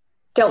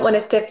don't want to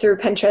sift through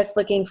Pinterest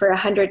looking for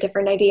 100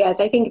 different ideas,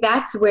 I think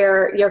that's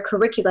where your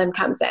curriculum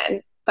comes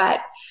in.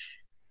 But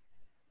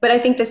I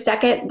think the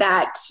second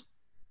that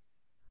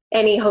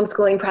any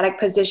homeschooling product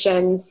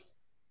positions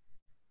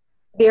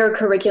their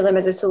curriculum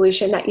as a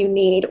solution that you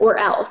need, or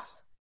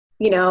else,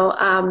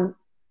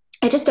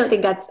 I just don't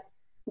think that's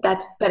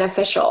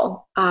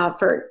beneficial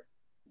for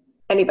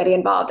anybody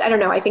involved. I don't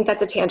know. I think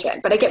that's a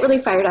tangent, but I get really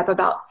fired up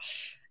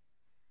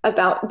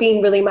about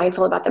being really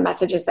mindful about the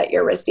messages that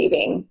you're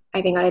receiving,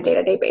 I think on a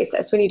day-to-day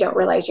basis when you don't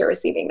realize you're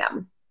receiving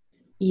them.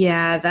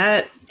 Yeah,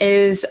 that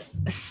is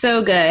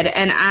so good.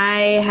 And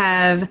I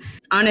have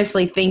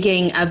honestly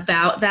thinking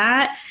about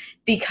that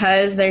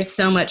because there's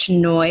so much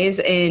noise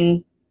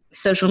in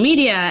social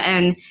media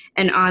and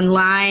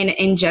online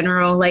in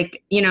general,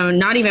 like,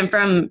 not even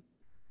from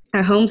a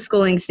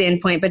homeschooling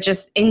standpoint, but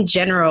just in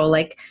general,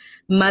 like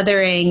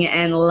mothering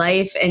and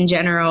life in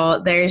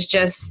general. There's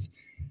just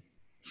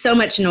so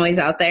much noise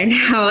out there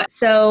now.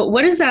 So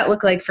what does that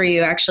look like for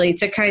you actually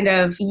to kind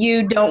of,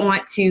 you don't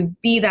want to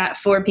be that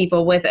for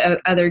people with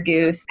Other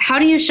Goose. How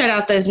do you shut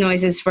out those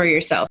noises for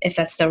yourself if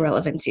that's still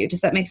relevant to you? Does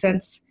that make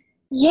sense?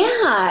 Yeah.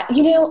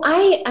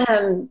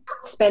 I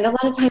spend a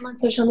lot of time on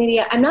social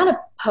media. I'm not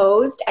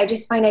opposed. I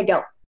just find I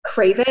don't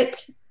crave it.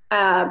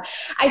 I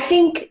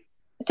think,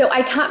 so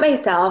I taught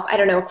myself, I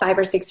don't know, 5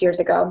 or 6 years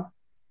ago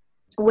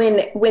when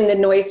the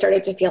noise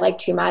started to feel like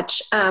too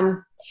much.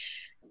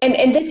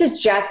 And this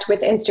is just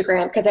with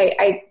Instagram because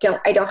I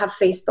don't have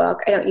Facebook.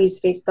 I don't use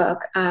Facebook.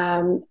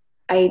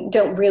 I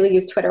don't really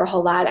use Twitter a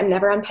whole lot. I'm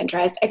never on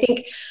Pinterest. I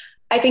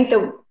think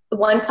the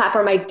one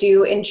platform I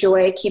do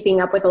enjoy keeping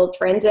up with old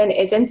friends in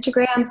is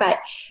Instagram, but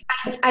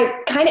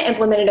I kind of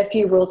implemented a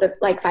few rules of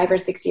like 5 or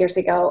 6 years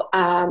ago,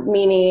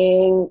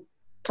 meaning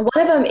one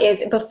of them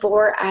is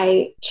before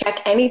I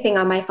check anything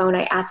on my phone,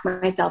 I ask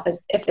myself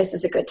if this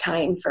is a good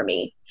time for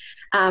me.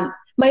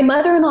 My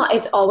mother-in-law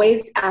is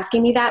always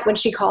asking me that when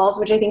she calls,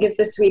 which I think is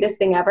the sweetest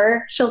thing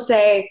ever. She'll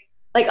say,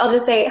 like, I'll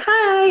just say,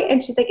 hi.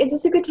 And she's like, is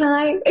this a good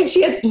time? And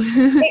she is,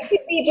 it could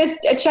be just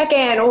a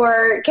check-in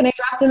or can I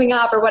drop something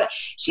off or what?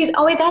 She's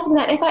always asking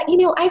that. And I thought,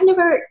 I've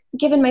never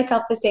given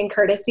myself the same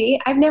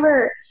courtesy. I've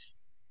never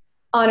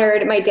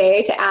honored my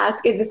day to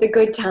ask, is this a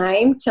good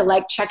time to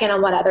like check in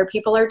on what other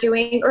people are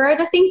doing or are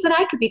there things that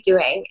I could be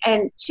doing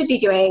and should be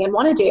doing and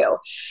want to do?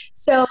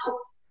 So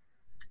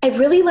I've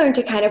really learned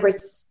to kind of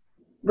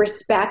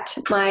respect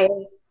my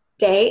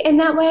day in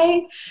that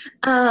way.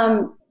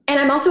 And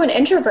I'm also an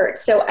introvert.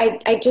 So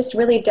I just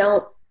really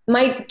don't,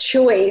 my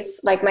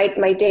choice, like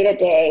my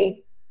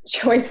day-to-day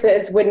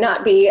choices would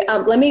not be,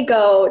 let me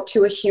go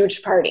to a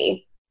huge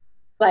party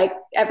like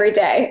every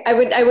day. I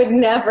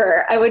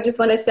would just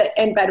want to sit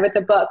in bed with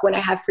a book when I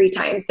have free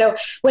time. So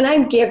when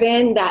I'm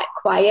given that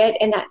quiet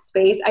and that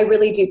space, I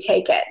really do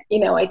take it.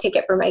 I take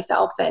it for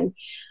myself and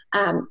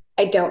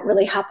I don't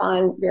really hop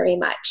on very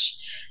much.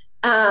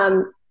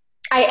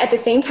 At the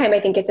same time, I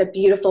think it's a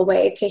beautiful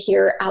way to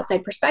hear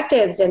outside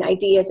perspectives and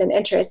ideas and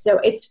interests. So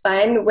it's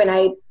fun when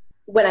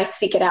I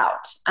seek it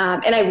out.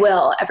 And I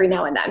will every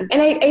now and then.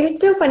 And it's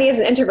so funny as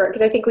an introvert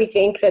because I think we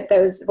think that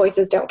those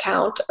voices don't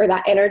count or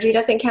that energy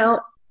doesn't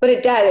count, but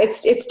it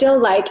does. It's still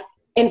like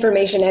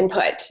information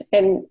input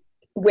and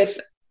with,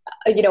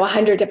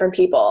 100 different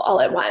people all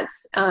at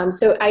once.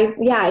 So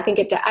I think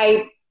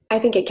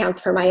it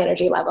counts for my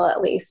energy level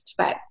at least,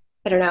 but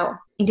I don't know.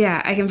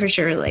 Yeah, I can for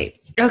sure relate.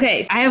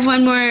 Okay, I have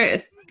one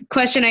more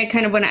question I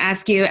kind of want to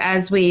ask you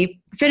as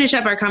we finish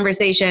up our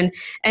conversation.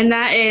 And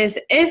that is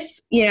if,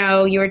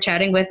 you were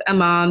chatting with a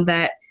mom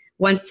that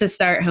wants to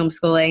start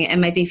homeschooling and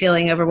might be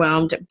feeling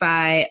overwhelmed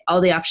by all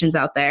the options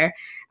out there.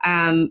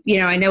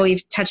 I know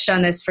we've touched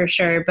on this for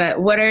sure,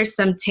 but what are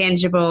some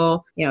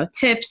tangible,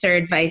 tips or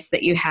advice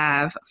that you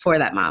have for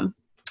that mom?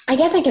 I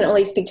guess I can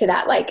only speak to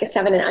that like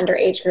 7 and under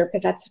age group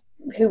because that's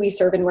who we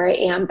serve and where I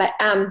am. But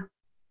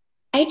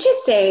I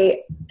just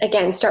say,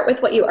 again, start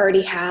with what you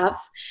already have.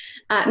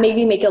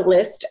 Maybe make a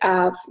list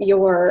of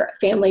your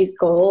family's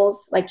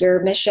goals, like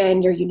your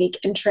mission, your unique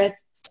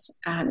interests,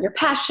 your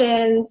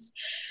passions,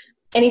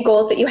 any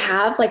goals that you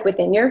have like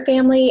within your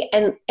family,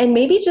 and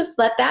maybe just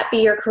let that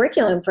be your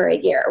curriculum for a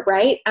year,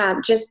 right?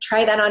 Just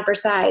try that on for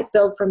size,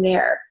 build from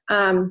there.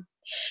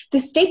 The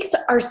stakes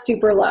are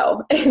super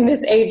low in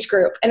this age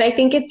group. And I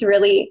think it's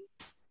really,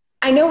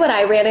 I know what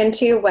I ran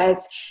into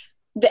was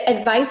the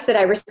advice that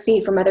I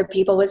received from other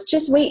people was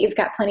just wait, you've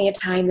got plenty of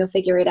time, you'll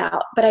figure it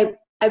out. But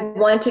I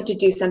wanted to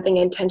do something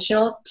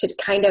intentional to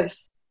kind of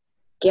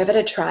give it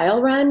a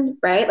trial run,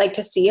 right? Like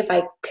to see if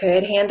I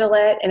could handle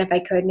it and if I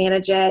could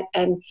manage it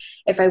and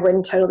if I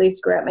wouldn't totally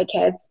screw up my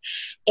kids.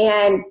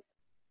 And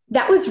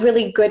that was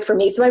really good for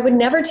me. So I would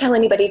never tell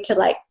anybody to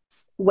like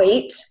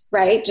wait,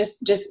 right?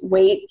 Just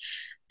wait.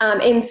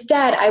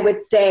 Instead, I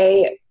would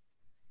say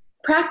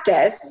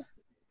practice,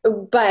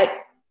 but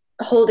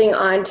holding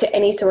on to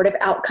any sort of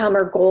outcome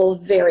or goal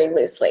very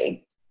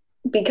loosely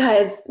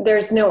because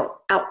there's no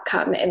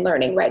outcome in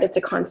learning, right? It's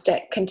a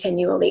constant,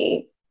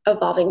 continually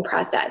evolving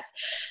process.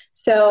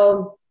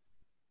 So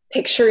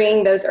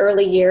picturing those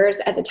early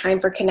years as a time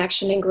for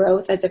connection and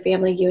growth as a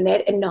family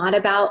unit and not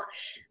about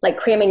like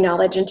cramming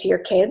knowledge into your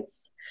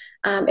kids.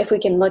 If we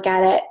can look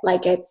at it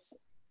like it's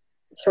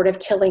sort of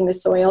tilling the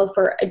soil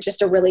for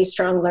just a really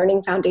strong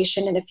learning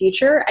foundation in the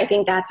future, I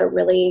think that's a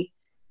really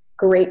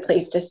great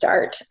place to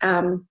start.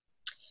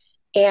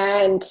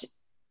 And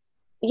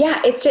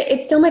yeah,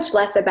 it's so much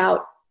less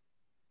about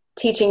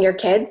teaching your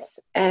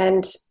kids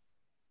and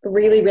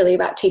really, really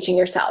about teaching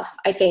yourself,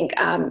 I think,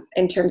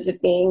 in terms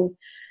of being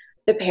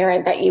the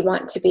parent that you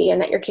want to be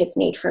and that your kids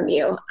need from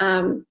you.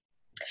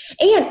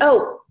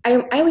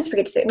 I always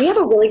forget to say, we have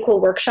a really cool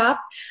workshop.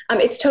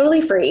 It's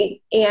totally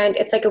free and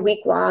it's like a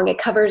week long. It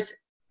covers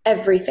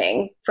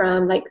everything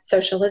from like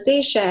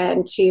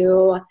socialization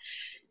to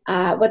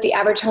what the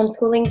average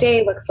homeschooling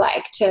day looks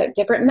like, to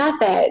different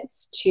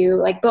methods, to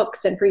like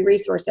books and free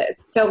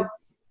resources. So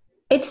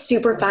it's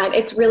super fun.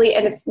 It's really,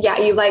 and it's,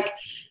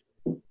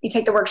 you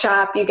take the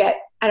workshop, you get,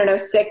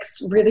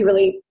 6 really,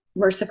 really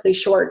mercifully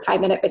short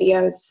 5-minute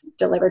videos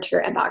delivered to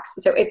your inbox.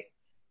 So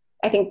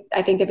I think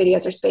the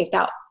videos are spaced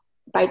out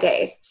by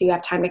days. So you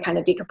have time to kind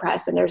of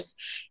decompress, and there's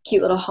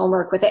cute little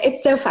homework with it.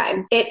 It's so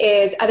fun. It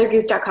is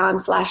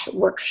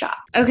othergoose.com/workshop.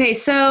 Okay.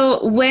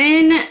 So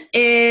when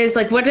is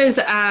what does,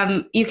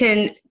 you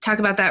can talk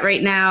about that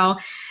right now.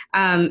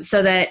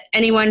 So that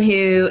anyone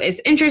who is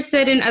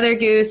interested in Other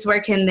Goose,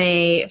 where can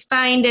they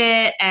find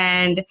it?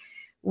 And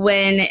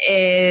when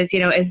is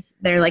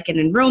there like an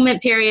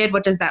enrollment period?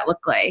 What does that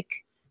look like?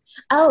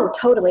 Oh,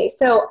 totally.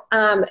 So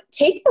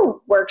take the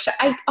workshop.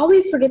 I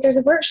always forget there's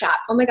a workshop.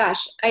 Oh my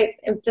gosh.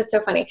 That's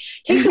so funny.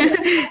 Take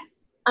the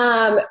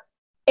workshop.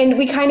 And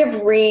we kind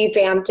of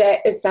revamped it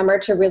this summer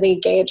to really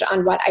gauge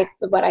on what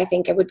I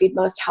think it would be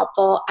most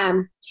helpful.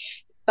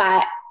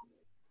 But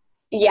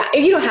yeah,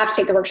 you don't have to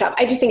take the workshop.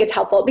 I just think it's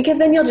helpful because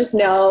then you'll just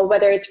know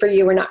whether it's for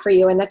you or not for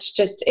you. And that's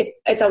just,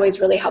 it's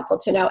always really helpful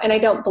to know. And I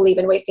don't believe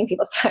in wasting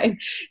people's time.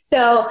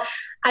 So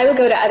I would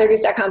go to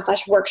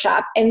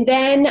othergoose.com/workshop. And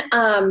then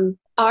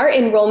our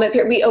enrollment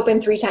period, we open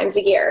 3 times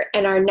a year,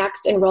 and our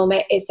next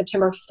enrollment is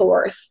September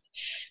 4th.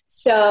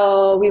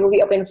 So we will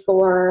be open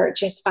for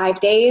just 5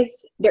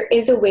 days. There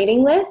is a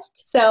waiting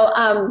list. So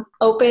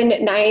open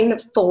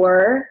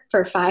 9/4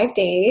 for 5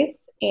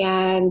 days,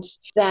 and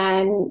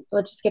then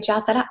we'll just get you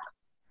all set up.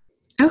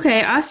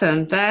 Okay,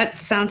 awesome. That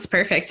sounds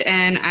perfect.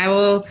 And I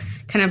will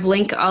kind of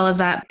link all of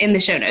that in the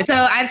show notes. So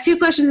I have 2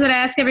 questions that I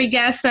ask every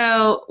guest.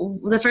 So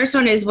the first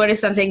one is, what is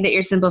something that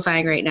you're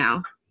simplifying right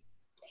now?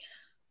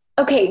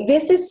 Okay,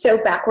 this is so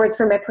backwards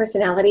for my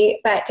personality,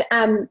 but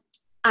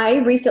I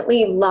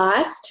recently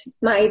lost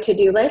my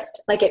to-do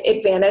list. Like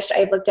it vanished.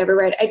 I've looked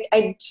everywhere.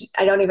 I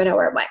don't even know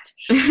where it went.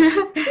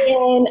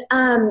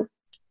 And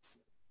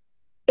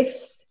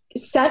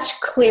such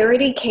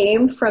clarity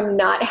came from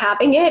not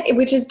having it,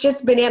 which is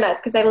just bananas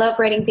because I love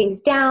writing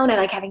things down. I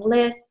like having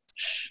lists.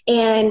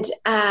 And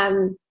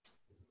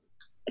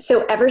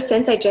so ever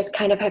since, I just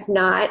kind of have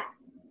not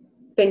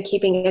been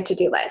keeping a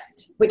to-do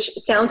list, which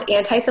sounds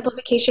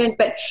anti-simplification,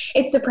 but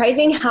it's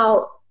surprising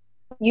how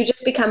you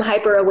just become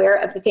hyper aware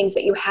of the things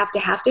that you have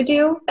to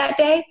do that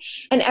day,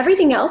 and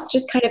everything else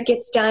just kind of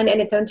gets done in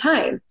its own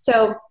time.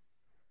 So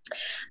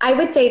I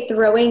would say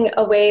throwing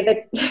away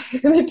the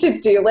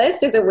to-do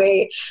list is a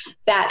way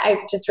that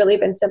I've just really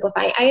been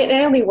simplifying. I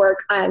only work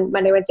on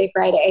Monday, Wednesday,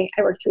 Friday.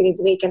 I work 3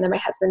 days a week, and then my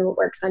husband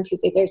works on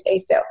Tuesday, Thursday.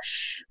 So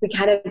we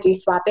kind of do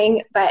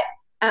swapping, but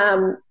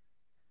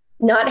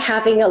not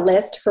having a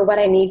list for what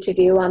I need to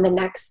do on the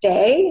next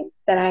day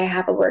that I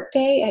have a work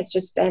day has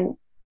just been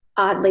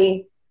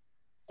oddly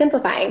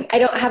simplifying. I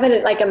don't have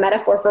a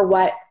metaphor for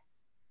what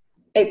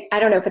I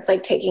don't know if it's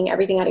like taking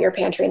everything out of your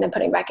pantry and then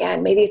putting back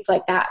in. Maybe it's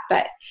like that,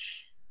 but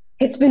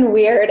it's been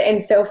weird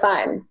and so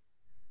fun.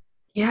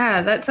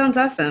 Yeah, that sounds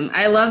awesome.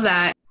 I love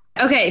that.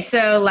 Okay,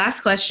 so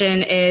last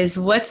question is,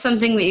 what's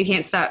something that you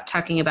can't stop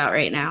talking about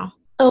right now?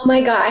 Oh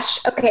my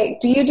gosh. Okay.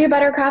 Do you do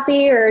butter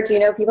coffee, or do you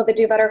know people that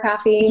do butter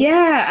coffee?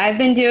 Yeah, I've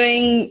been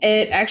doing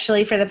it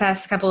actually for the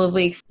past couple of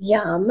weeks.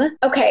 Yum.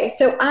 Okay.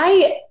 So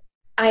I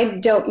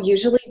don't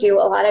usually do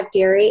a lot of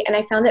dairy, and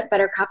I found that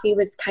butter coffee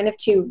was kind of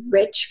too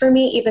rich for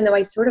me, even though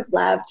I sort of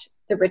loved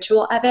the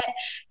ritual of it.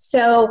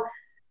 So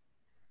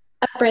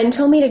a friend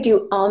told me to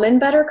do almond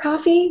butter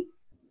coffee.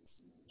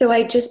 So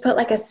I just put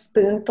like a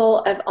spoonful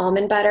of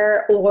almond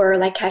butter or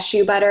like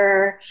cashew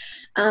butter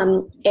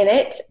in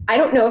it. I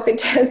don't know if it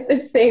does the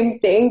same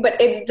thing, but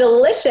it's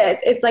delicious.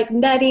 It's like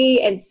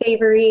nutty and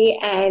savory,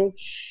 and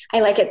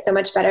I like it so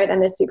much better than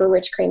the super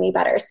rich creamy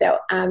butter. So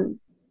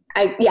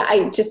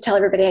I just tell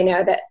everybody I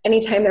know that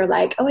anytime they're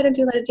like, oh, I don't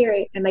do a lot of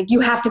dairy, I'm like, you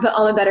have to put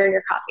almond butter in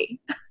your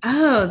coffee.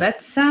 Oh,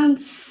 that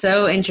sounds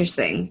so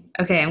interesting.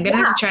 Okay, I'm going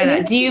to have to try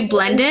that. Do you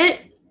blend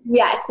it?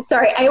 Yes.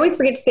 Sorry, I always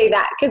forget to say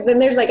that because then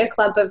there's like a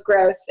clump of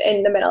gross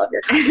in the middle of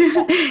your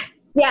coffee.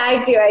 Yeah,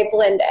 I do. I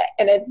blend it,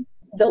 and it's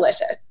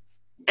delicious.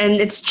 And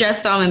it's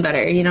just almond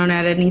butter. You don't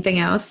add anything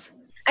else?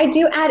 I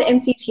do add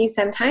MCT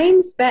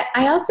sometimes, but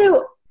I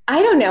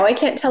don't know. I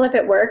can't tell if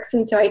it works.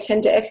 And so I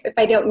tend to, if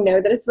I don't know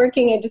that it's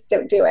working, I just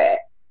don't do it.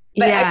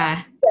 But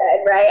yeah.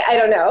 Good, right? I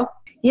don't know.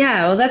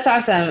 Yeah. Well, that's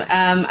awesome.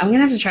 I'm going to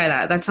have to try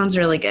that. That sounds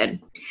really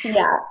good.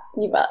 Yeah,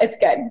 you will. It's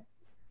good.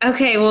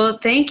 Okay. Well,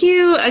 thank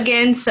you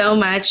again so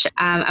much.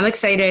 I'm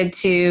excited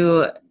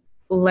to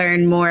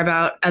learn more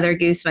about Other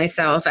Goose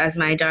myself as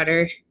my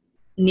daughter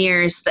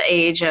nears the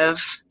age of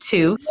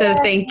 2. So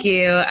thank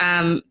you.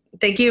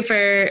 Thank you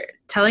for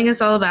telling us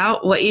all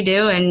about what you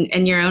do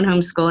and your own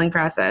homeschooling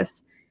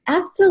process.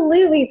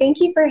 Absolutely. Thank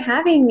you for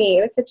having me.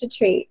 It was such a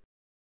treat.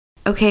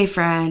 Okay,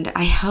 friend,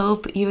 I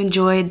hope you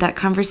enjoyed that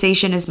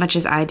conversation as much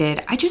as I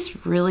did. I just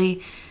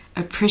really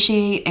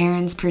appreciate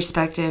Erin's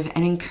perspective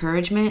and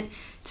encouragement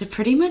to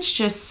pretty much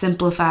just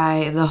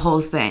simplify the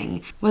whole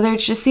thing. Whether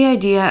it's just the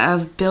idea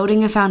of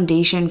building a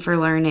foundation for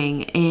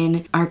learning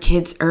in our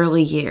kids'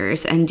 early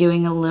years and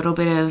doing a little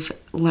bit of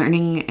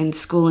learning and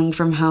schooling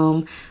from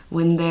home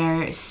when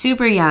they're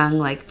super young,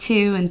 like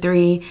 2 and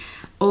 3,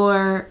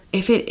 or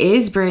if it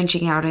is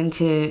branching out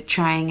into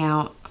trying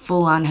out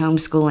full-on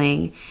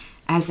homeschooling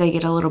as they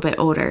get a little bit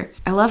older.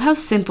 I love how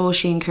simple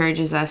she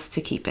encourages us to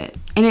keep it.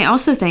 And I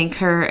also think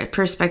her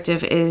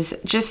perspective is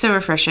just so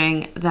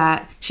refreshing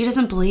that she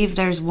doesn't believe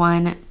there's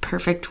one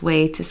perfect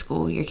way to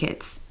school your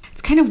kids.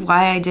 It's kind of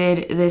why I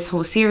did this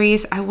whole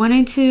series. I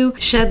wanted to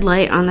shed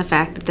light on the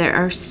fact that there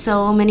are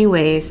so many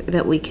ways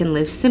that we can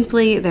live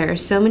simply. There are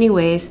so many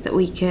ways that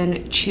we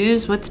can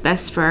choose what's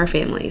best for our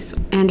families.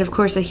 And of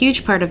course, a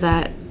huge part of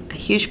that, a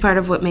huge part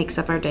of what makes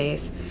up our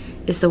days,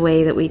 is the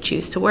way that we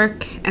choose to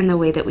work and the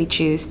way that we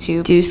choose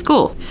to do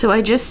school. So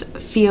I just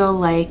feel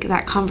like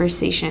that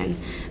conversation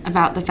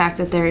about the fact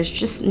that there is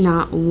just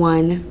not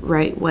one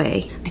right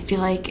way, I feel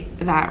like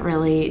that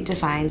really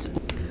defines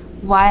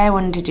why I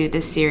wanted to do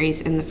this series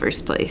in the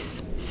first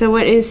place. So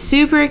what is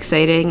super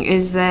exciting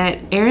is that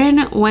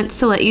Erin wants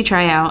to let you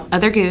try out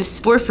Other Goose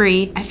for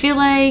free. I feel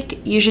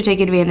like you should take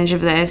advantage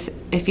of this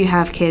if you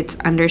have kids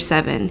under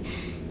 7.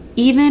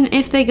 Even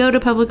if they go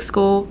to public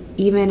school,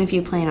 even if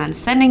you plan on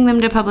sending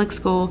them to public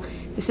school,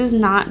 this is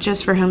not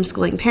just for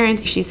homeschooling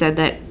parents. She said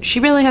that she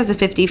really has a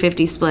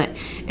 50-50 split.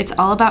 It's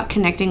all about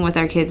connecting with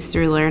our kids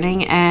through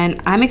learning,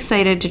 and I'm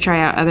excited to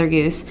try out Other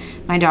Goose.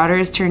 My daughter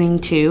is turning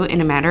 2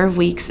 in a matter of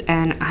weeks,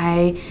 and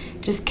I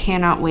just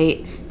cannot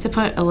wait to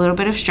put a little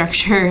bit of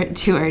structure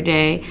to our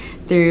day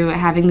through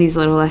having these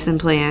little lesson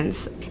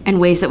plans and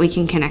ways that we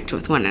can connect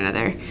with one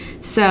another.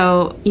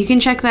 So you can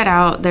check that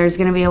out. There's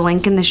going to be a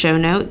link in the show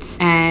notes,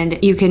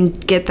 and you can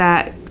get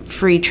that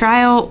free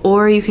trial,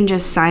 or you can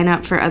just sign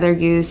up for Other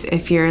Goose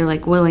if you're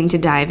like willing to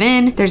dive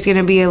in. There's going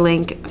to be a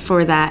link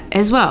for that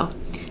as well.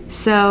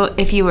 So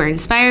if you were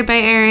inspired by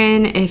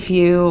Erin, if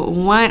you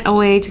want a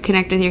way to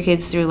connect with your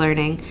kids through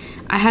learning,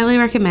 I highly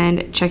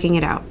recommend checking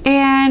it out.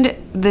 And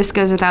this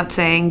goes without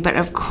saying, but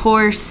of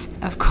course,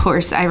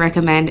 I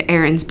recommend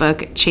Erin's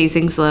book,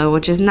 Chasing Slow,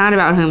 which is not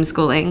about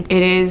homeschooling.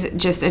 It is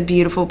just a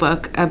beautiful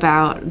book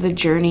about the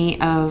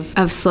journey of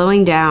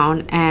slowing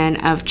down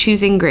and of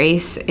choosing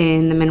grace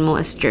in the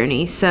minimalist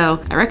journey. So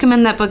I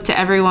recommend that book to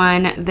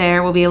everyone.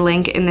 There will be a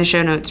link in the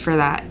show notes for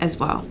that as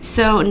well.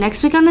 So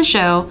next week on the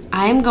show,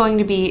 I'm going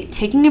to be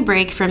taking a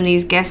break from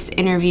these guest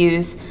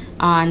interviews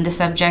on the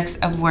subjects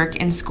of work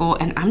and school,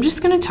 and I'm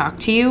just going to talk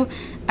to you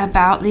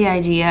about the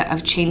idea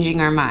of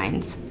changing our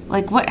minds.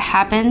 Like, what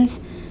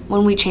happens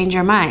when we change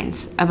our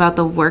minds about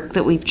the work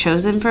that we've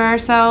chosen for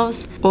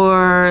ourselves,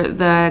 or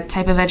the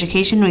type of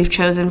education we've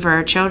chosen for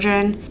our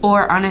children,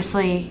 or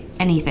honestly,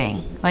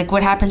 anything. Like,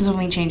 what happens when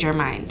we change our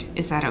mind?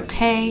 Is that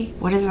okay?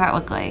 What does that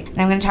look like? And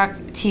I'm going to talk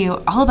to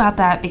you all about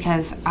that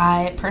because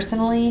I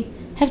personally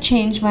have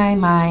changed my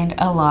mind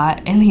a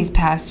lot in these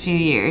past few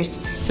years.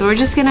 So we're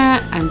just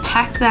gonna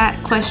unpack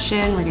that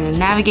question, we're gonna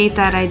navigate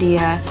that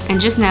idea, and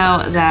just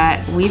know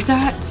that we've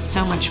got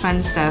so much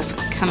fun stuff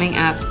coming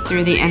up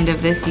through the end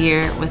of this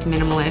year with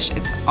Minimalish.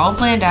 It's all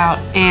planned out,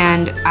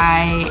 and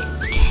I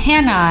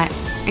cannot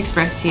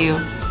express to you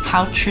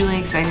how truly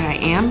excited I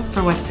am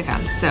for what's to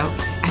come. So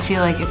I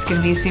feel like it's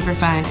gonna be a super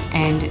fun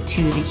end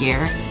to the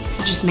year.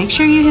 So just make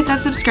sure you hit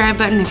that subscribe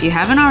button if you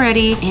haven't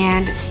already,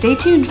 and stay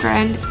tuned,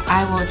 friend.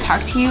 I will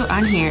talk to you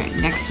on here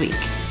next week.